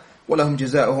وتعالى ولهم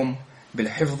جزاؤهم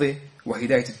بالحفظ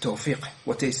وهداية التوفيق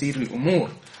وتيسير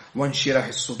الأمور وانشراح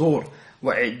الصدور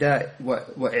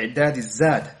وإعداد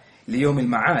الزاد ليوم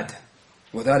المعاد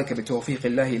وذلك بتوفيق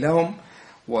الله لهم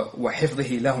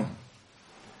وحفظه لهم.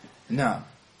 Now,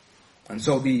 and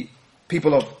so the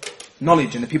people of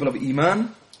knowledge and the people of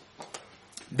Iman,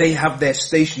 they have their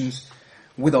stations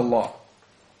with Allah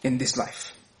in this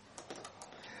life.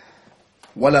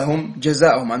 وَلَهُمْ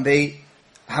جَزَاؤُهُمْ, and they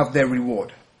have their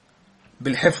reward.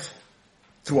 بِالْحِفْظ,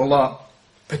 through Allah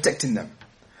protecting them.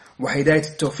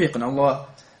 وَهِدَايَةِ التَّوْفِيقِ, and Allah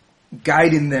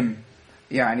guiding them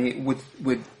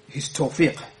with His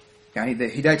tawfiq. The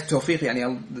hidayat tawfiq,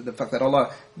 the fact that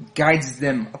Allah guides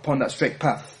them upon that straight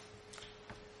path.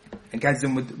 And guides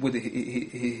them with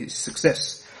His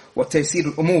success.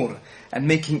 وَتَيْسِيرُ الْأُمُورِ, and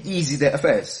making easy their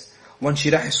affairs.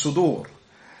 وَانْشِرَاحِ الصُّدُورِ,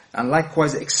 and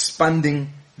likewise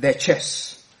expanding their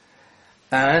chests.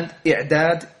 And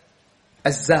إِعْدَادِ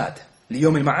الزَّادِ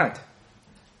لِيَوْمِ الْمَعَادِ,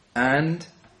 and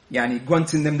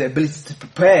granting them the ability to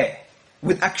prepare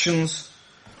with actions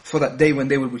for that day when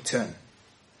they will return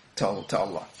to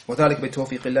Allah. وَذَلِكَ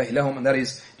بِتَوْفِيقِ اللَّهِ لَهُمْ, and that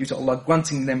is due to Allah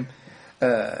granting them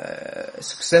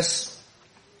success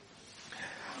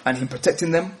and Him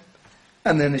protecting them.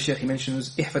 And then the Shaykh, he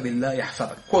mentions احفظ الله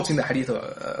يحفظك, quoting the hadith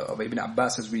of Ibn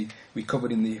Abbas as we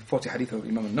covered in the 40 hadith of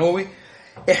Imam al-Nawawi.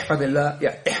 احفظ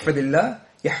الله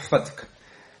يحفظك,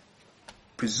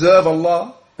 preserve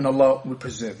Allah and Allah will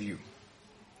preserve you.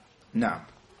 Now,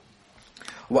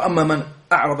 وأما من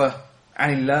أعرض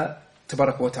عن الله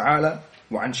تبارك وتعالى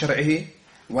وعن شرعه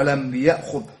ولم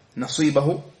يأخذ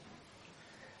نصيبه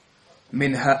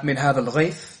من هذا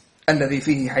الغيث الذي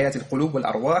فيه حياة القلوب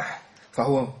والأرواح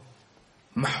فهو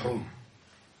mahrum.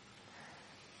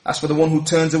 As for the one who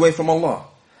turns away from Allah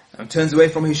and turns away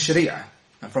from His Sharia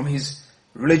and from His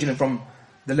religion and from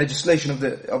the legislation of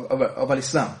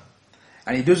Al-Islam,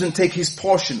 and he doesn't take his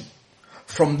portion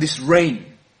from this rain.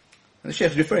 And the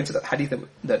Shaykh is referring to that hadith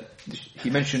that he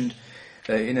mentioned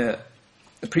in a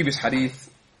previous hadith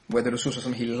where the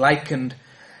Rasul he likened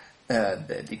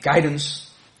the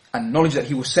guidance and knowledge that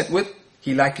he was sent with,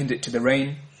 he likened it to the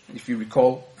rain, if you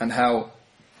recall, and how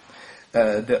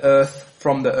the earth,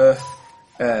 from the earth,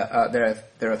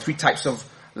 there are three types of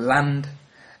land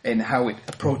and how it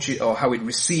approaches or how it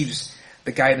receives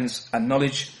the guidance and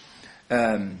knowledge.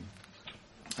 And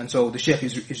so the Shaykh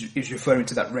is referring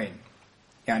to that rain.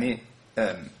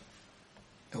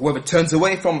 Whoever turns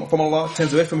away from Allah,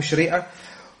 turns away from Sharia,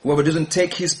 whoever doesn't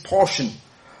take his portion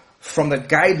from the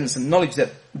guidance and knowledge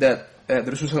that the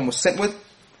Rasul was sent with,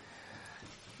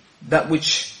 that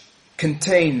which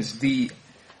contains the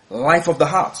life of the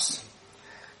hearts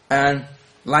and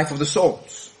life of the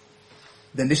souls,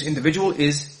 then this individual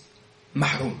is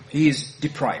mahrum. He is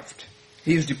deprived.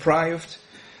 He is deprived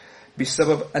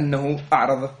بسبب أنه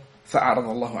أعرض فأعرض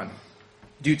الله عنه,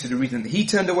 due to the reason that he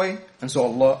turned away, and so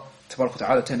Allah تبارك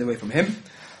وتعالى turned away from him.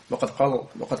 وقد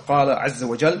قال عز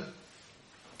وجل,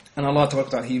 and Allah تبارك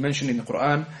وتعالى, He mentioned in the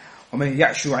Quran, ومن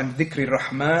يعش عن ذكر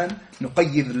الرحمن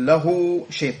نقيض له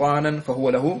شيطانا فهو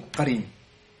له قرين.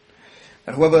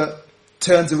 That whoever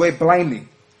turns away blindly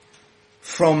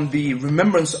from the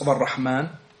remembrance of Ar-Rahman,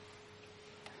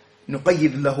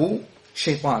 نقيض له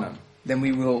شيطانا, then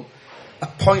we will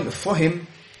appoint for him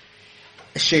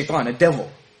a shaitan, a devil.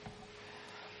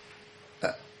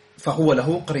 فهو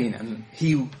له قرين, and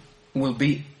he will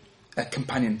be a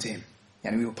companion to him.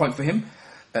 And we will appoint for him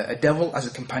a devil as a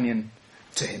companion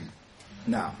to him.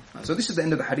 Now, so this is the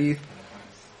end of the hadith.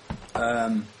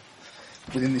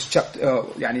 Within this chapter,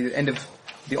 the end of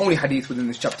the only hadith within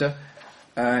this chapter,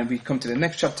 and we come to the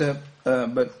next chapter.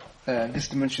 But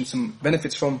just to mention some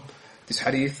benefits from this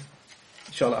hadith,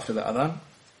 inshallah, after the adhan.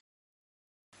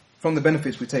 From the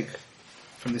benefits we take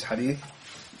from this hadith,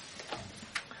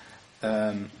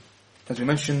 as we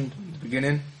mentioned at the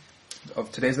beginning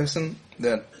of today's lesson,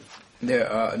 that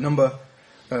there are a number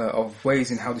of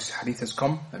ways in how this hadith has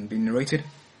come and been narrated.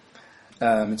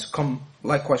 It's come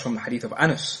likewise from the hadith of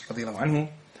Anas radiallahu anhu,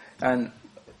 and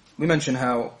we mentioned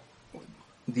how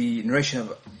the narration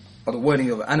of, or the wording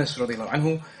of Anas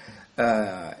radiallahu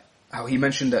anhu, how he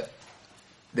mentioned that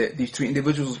these three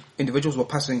individuals were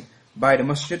passing by the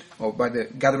masjid, or by the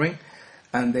gathering,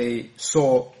 and they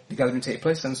saw the gathering take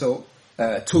place, and so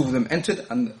two of them entered,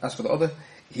 and as for the other,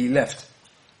 he left.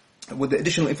 With the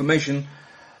additional information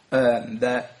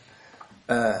that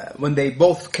when they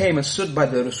both came and stood by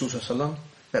the Rasul sallallahu alaihi wasallam,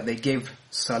 that they gave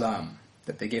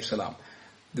salam.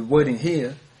 The wording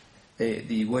here,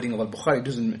 the wording of Al-Bukhari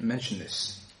doesn't mention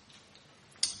this.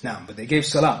 Now, but they gave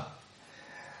salam.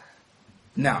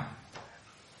 Now,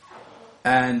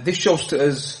 and this shows to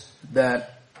us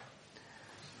that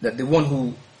the one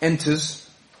who enters,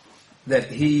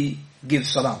 that he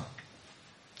gives salam.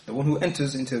 The one who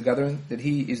enters into the gathering, that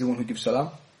he is the one who gives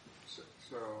salam. So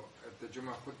at the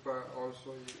Jummah khutbah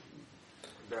also,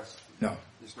 that's no,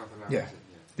 it's not allowed. Yeah,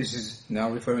 this is now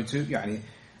referring to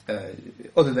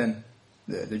other than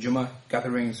the Jummah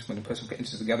gatherings, when a person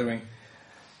enters the gathering.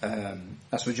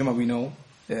 As for Jummah, we know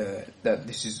that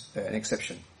this is an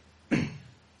exception.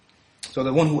 So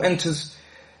the one who enters,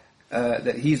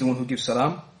 that he is the one who gives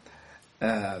salam,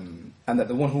 and that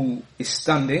the one who is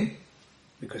standing,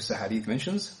 because the hadith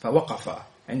mentions, فَوَقَفَ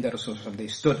عِنْدَ رَسُولِ صَلَّى they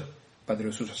stood by the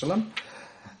Rasul sallallahu alaihi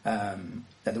wasallam,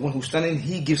 that the one who's standing,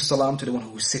 he gives salam to the one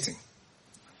who is sitting.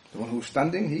 The one who is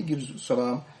standing, he gives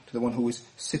salam to the one who is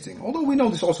sitting. Although we know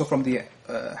this also from the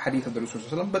hadith of the Rasul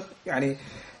sallallahu alaihi wasallam,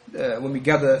 but when we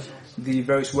gather the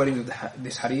various wordings of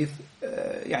this hadith,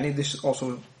 this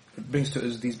also brings to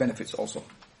us these benefits also.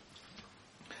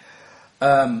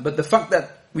 But the fact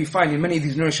that we find in many of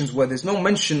these narrations where there's no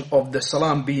mention of the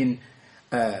salam being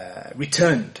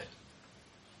returned,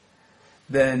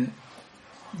 then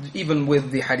even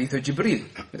with the hadith of Jibreel,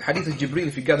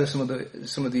 if you gather some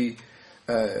of the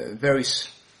various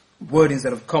wordings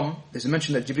that have come, there's a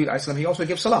mention that Jibreel alayhi salam, he also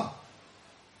gave salam,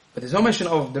 but there's no mention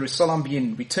of the salam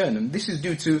being returned, and this is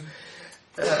due to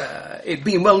it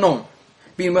being well known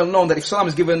that if salam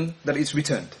is given, that it's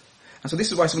returned. And so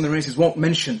this is why some of the narrators won't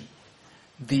mention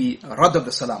the rad of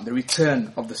the salam, the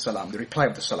return of the salam, the reply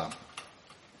of the salam.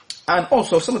 And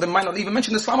also, some of them might not even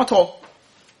mention the salam at all.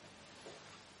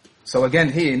 So again,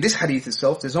 here in this hadith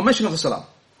itself, there's no mention of the salam.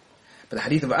 But the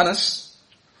hadith of Anas,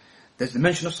 there's the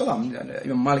mention of salam.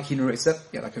 Imam Malik, he narrates that,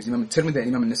 like Imam Tirmidhi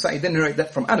and Imam Nasa'i, they narrate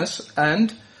that from Anas,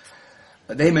 and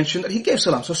they mention that he gave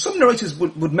salam. So some narrators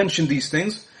would mention these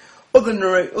things. Some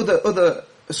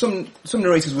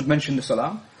narrators would mention the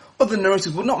salam. Other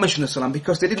narrators would not mention the salam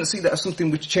because they didn't see that as something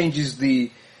which changes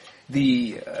the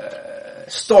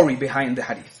story behind the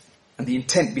hadith and the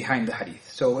intent behind the hadith.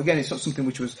 So again, it's not something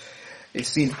which is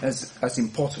seen as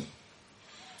important.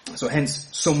 So hence,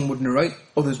 some would narrate,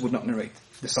 others would not narrate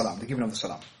the salam, the giving of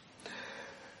the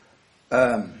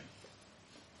salam.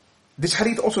 This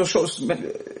hadith also shows,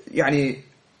 the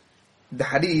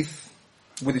hadith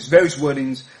with its various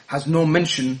wordings has no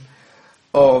mention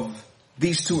of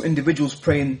these two individuals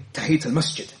praying Tahiyat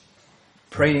al-Masjid,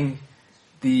 praying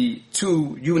the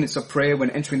 2 units of prayer when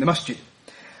entering the masjid.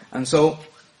 And so,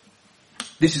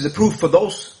 this is a proof for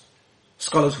those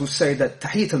scholars who say that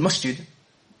Tahiyat al-Masjid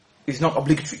is not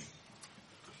obligatory.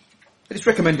 It is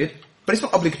recommended, but it's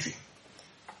not obligatory.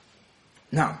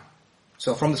 Now,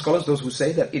 so from the scholars, those who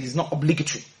say that it is not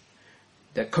obligatory,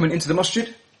 that coming into the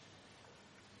masjid,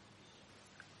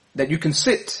 that you can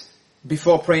sit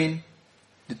before praying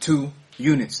the 2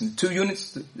 units. And 2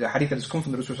 units, the hadith that has come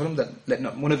from the Rasul sallallahu alaihi wasallam, that let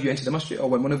not one of you enter the masjid, or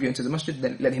when one of you enters the masjid,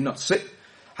 then let him not sit,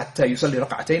 hatta yusalli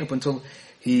rak'atayn, up until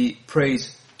he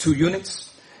prays 2 units.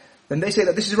 Then they say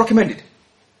that this is recommended,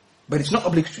 but it's not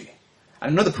obligatory.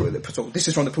 And another proof, so this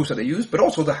is from the proofs that they use, but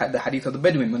also the hadith of the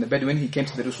Bedouin. When the Bedouin, he came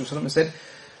to the Rasul sallallahu alaihi wasallam and said,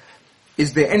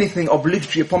 is there anything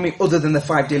obligatory upon me other than the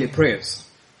 5 daily prayers?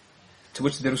 To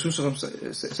which the Rasul sallallahu alaihi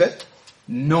wasallam said,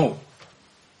 no,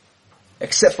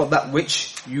 except for that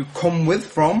which you come with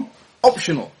from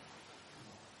optional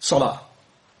salah.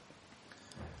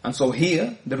 And so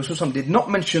here, the Rasul sallallahu alaihi wasallam did not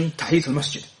mention Tahiyat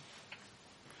al-Masjid.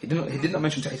 He did not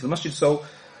mention Tahiyat al-Masjid, so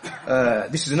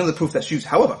this is another proof that's used.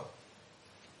 However,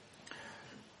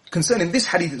 concerning this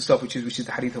hadith itself, which is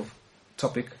the hadith of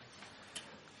topic,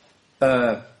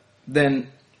 then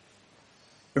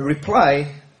a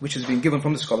reply which has been given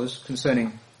from the scholars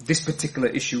concerning this particular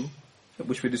issue,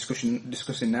 which we're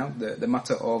discussing now, the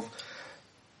matter of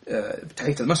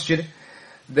Tahiyat al-Masjid,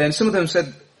 then some of them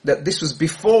said that this was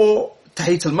before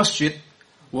Tahiyat al-Masjid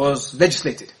was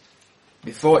legislated.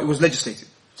 Before it was legislated.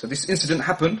 So this incident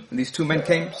happened, and these 2 men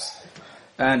came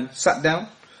and sat down,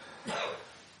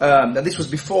 that this was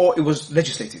before it was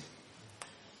legislated.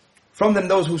 From them,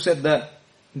 those who said that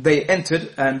they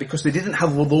entered, and because they didn't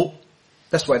have wudu,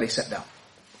 that's why they sat down.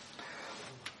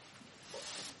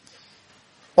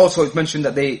 Also, it's mentioned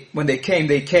that when they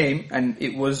came, and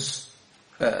it was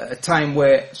a time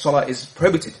where salah is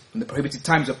prohibited, and the prohibited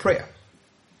times of prayer.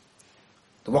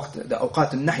 the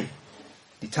awqat al-nahi,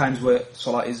 the times where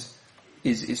salah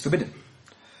is forbidden.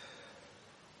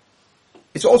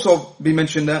 It's also been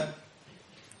mentioned that,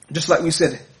 just like we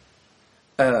said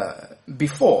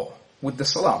before with the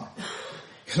salam,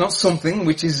 it's not something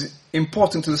which is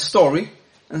important to the story,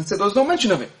 and so there's no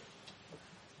mention of it.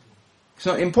 It's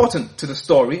not important to the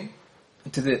story,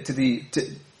 to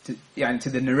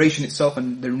the narration itself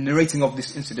and the narrating of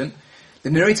this incident. The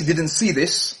narrator didn't see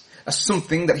this as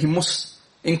something that he must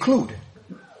include.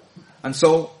 And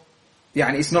so,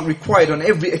 it's not required on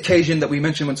every occasion that we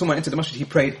mentioned when someone entered the masjid, he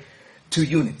prayed 2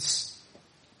 units.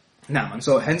 Now, and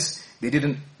so hence, they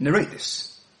didn't narrate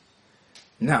this.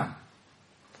 Now,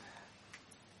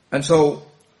 and so,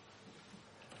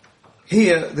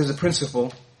 here there's a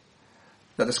principle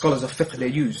that the scholars of fiqh they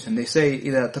use, and they say,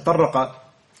 إذا تطرق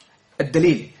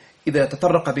الدليل إذا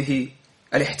تطرق به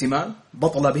الاحتمال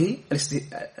بطل به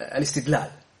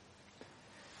الاستدلال.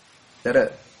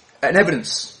 That an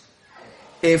evidence,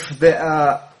 if there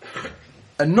are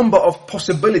a number of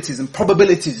possibilities and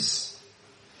probabilities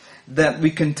that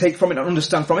we can take from it and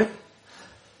understand from it,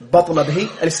 بطل به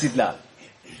الاستدلال,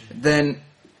 then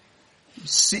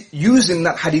using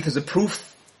that hadith as a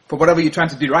proof for whatever you're trying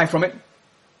to derive from it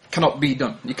cannot be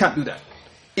done. You can't do that.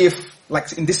 If,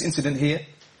 like in this incident here,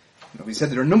 we said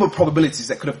there are a number of probabilities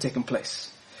that could have taken place.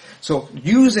 So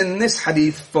using this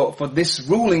hadith for this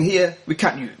ruling here, we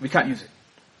can't use it.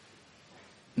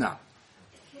 Now.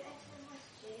 If you enter the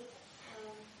masjid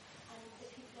and the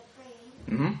people are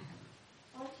praying,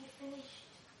 once you've finished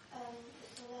the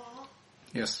salah,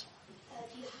 yes.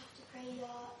 Do you have to pray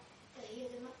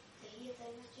the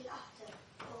masjid after,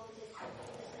 or does the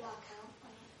salah count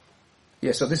on it?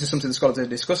 Yeah, so this is something the scholars have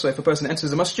discussed. So if a person enters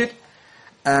the masjid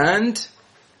and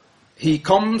he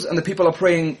comes and the people are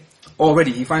praying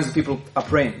already, he finds the people are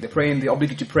praying. They're praying the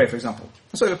obligatory prayer, for example.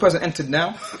 So if a person entered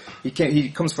now, he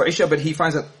comes for Isha, but he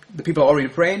finds that the people are already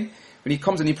praying. When he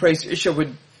comes and he prays Isha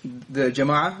with the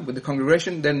jama'ah, with the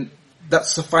congregation, then that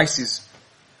suffices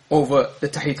over the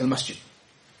Tahiyyat al-Masjid.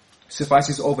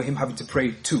 Suffices over him having to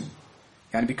pray too.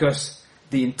 And because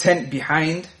the intent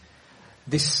behind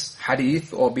this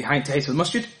hadith or behind Tahiyyat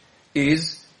al-Masjid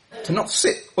is to not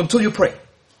sit until you pray.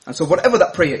 And so whatever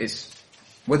that prayer is,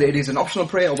 whether it is an optional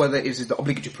prayer or whether it is the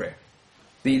obligatory prayer,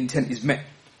 the intent is met.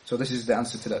 So this is the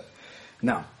answer to that.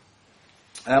 Now,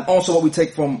 also what we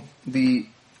take from the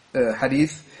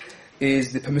hadith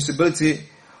is the permissibility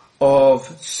of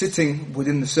sitting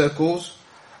within the circles,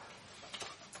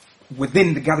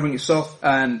 within the gathering itself,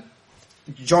 and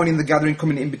joining the gathering,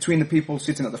 coming in between the people,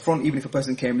 sitting at the front, even if a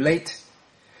person came late.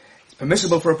 It's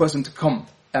permissible for a person to come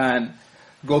and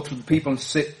go through the people and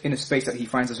sit in a space that he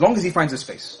finds, as long as he finds a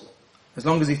space. As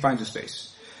long as he finds a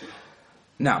space.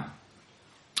 Now,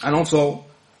 and also,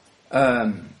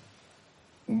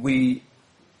 we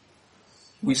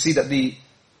see that the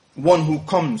one who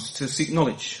comes to seek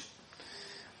knowledge,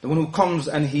 the one who comes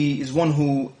and he is one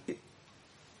who,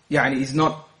 is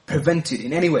not prevented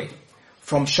in any way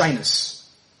from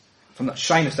shyness, from that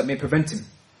shyness that may prevent him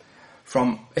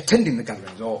from attending the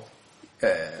gatherings or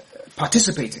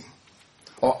participating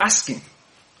or asking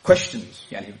questions,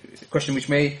 a question which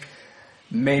may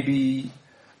be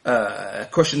a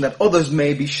question that others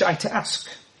may be shy to ask.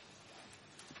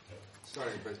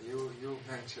 Sorry, but you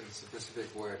mentioned a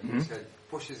specific word. You said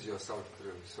pushes yourself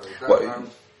through. So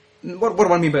what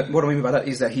do I mean by that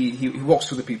is that he walks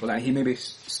through the people and he may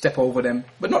step over them,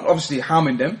 but not obviously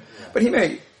harming them. Yeah. But he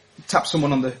may tap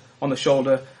someone on the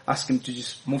shoulder, ask him to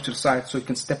just move to the side so he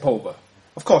can step over.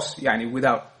 Of course,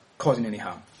 without causing any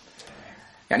harm.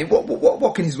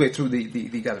 Walking his way through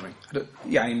the gathering.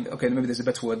 Okay, maybe there's a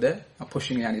better word there. I'm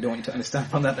pushing, don't want you to understand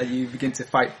from that you begin to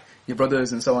fight your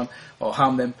brothers and so on, or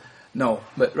harm them. No,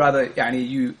 but rather,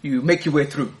 you make your way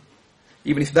through.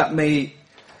 Even if that may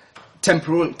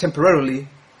temporarily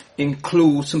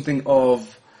include something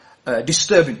of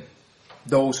disturbing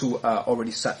those who are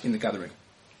already sat in the gathering.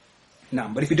 Now,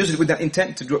 but if he does it with that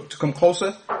intent to come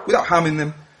closer, without harming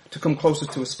them, to come closer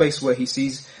to a space where he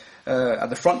sees at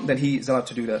the front, then he is allowed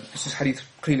to do that. This hadith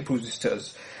clearly proves this to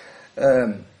us.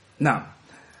 Now,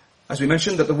 as we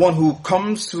mentioned, that the one who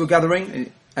comes to a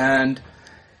gathering and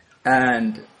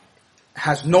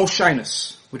has no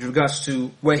shyness with regards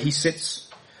to where he sits,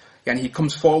 and he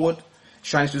comes forward,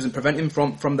 shyness doesn't prevent him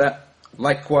from that.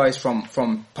 Likewise,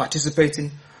 from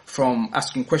participating, from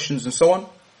asking questions and so on,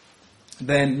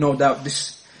 then no doubt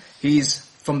he's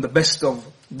from the best of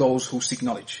those who seek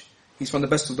knowledge. He's from the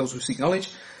best of those who seek knowledge.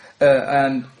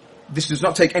 And this does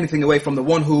not take anything away from the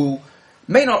one who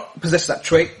may not possess that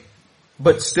trait,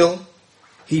 but still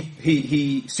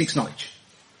he seeks knowledge.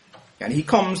 And he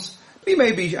comes he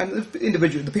may be, and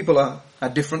the people are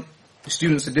different, the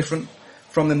students are different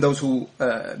from them, those who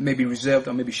may be reserved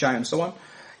or may be shy and so on.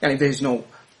 And there is no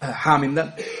harm in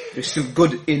that. There's still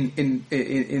good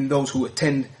in those who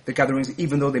attend the gatherings,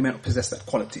 even though they may not possess that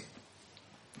quality.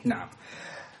 Now,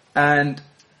 and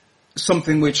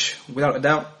something which, without a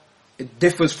doubt, it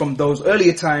differs from those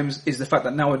earlier times is the fact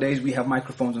that nowadays we have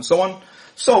microphones and so on.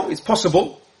 So it's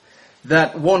possible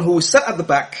that one who is sat at the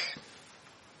back,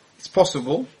 it's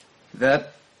possible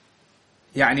that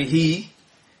he,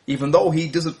 even though he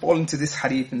doesn't fall into this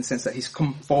hadith in the sense that he's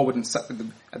come forward and sat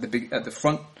at the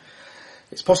front,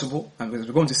 it's possible, and we're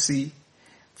going to see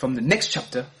from the next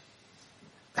chapter,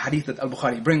 the hadith that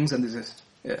Al-Bukhari brings, and there's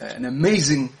an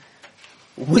amazing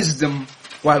wisdom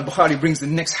while Al-Bukhari brings the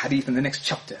next hadith in the next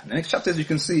chapter. And the next chapter, as you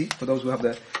can see, for those who have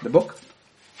the book,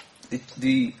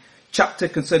 the chapter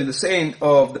concerning the saying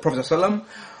of the Prophet ﷺ,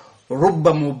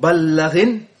 رُبَّ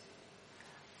مُبَلَّغٍ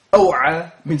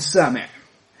أَوْعَى مِنْ سَامِعٍ.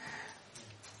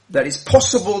 That it's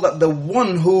possible that the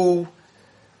one who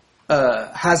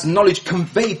has knowledge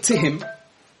conveyed to him,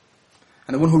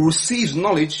 and the one who receives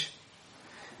knowledge,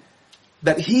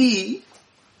 that he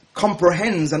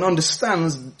comprehends and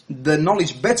understands the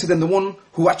knowledge better than the one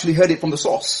who actually heard it from the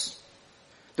source.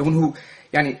 The one who,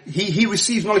 he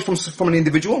receives knowledge from an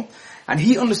individual, and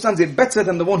he understands it better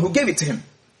than the one who gave it to him.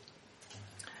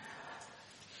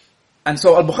 And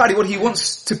so Al-Bukhari, what he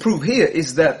wants to prove here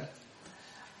is that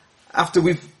after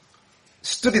we've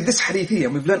studied this hadith here,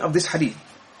 and we've learned of this hadith,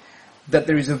 that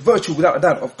there is a virtue without a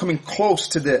doubt of coming close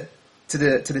to the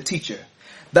teacher.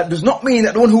 That does not mean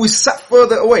that the one who is sat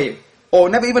further away, or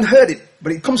never even heard it,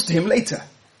 but it comes to him later,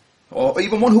 or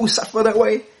even one who is sat further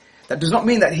away, that does not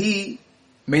mean that he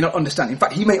may not understand. In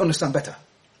fact, he may understand better.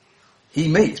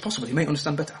 It's possible, he may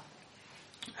understand better.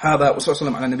 هذا وصلى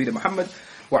الله على نبينا محمد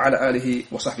وعلى آله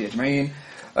وصحبه أجمعين.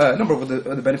 A number of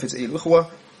the benefits, الإخوة.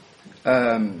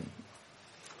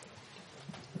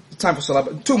 Time for salah,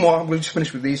 but two more, we'll just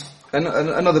finish with these. And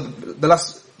the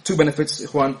last two benefits,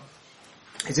 ikhwan,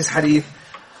 is this hadith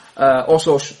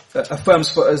also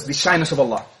affirms for us the shyness of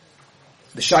Allah.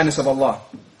 The shyness of Allah.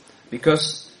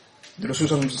 Because the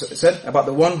Rasul said about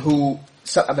the one who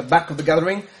sat at the back of the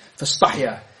gathering,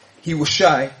 فَاسْتَحْيَا, he was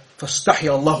shy,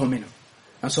 فَاسْتَحْيَا اللَّهُ مِنْهُ,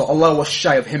 and so Allah was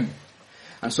shy of him.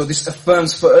 And so this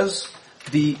affirms for us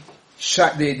the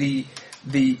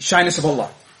shyness of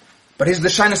Allah. But is the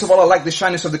shyness of Allah like the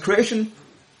shyness of the creation?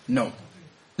 No.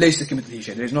 There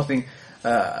is nothing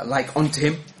like unto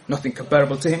him, nothing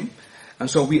comparable to him. And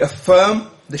so we affirm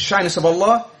the shyness of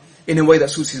Allah in a way that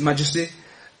suits His Majesty,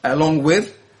 along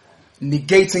with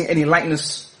negating any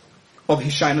likeness of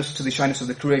His shyness to the shyness of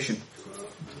the creation.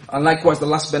 And likewise, the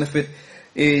last benefit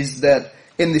is that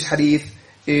in this hadith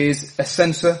is a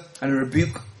censure and a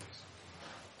rebuke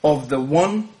of the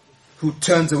one who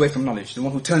turns away from knowledge, the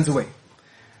one who turns away.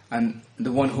 And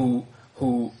the one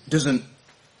who doesn't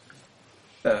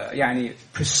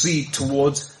proceed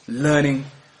towards learning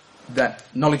that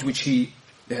knowledge which he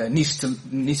needs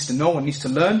to know and needs to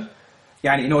learn,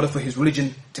 in order for his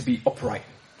religion to be upright.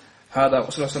 هذا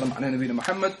وصلى الله على نبينا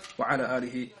محمد وعلى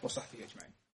آله وصحبه أجمعين.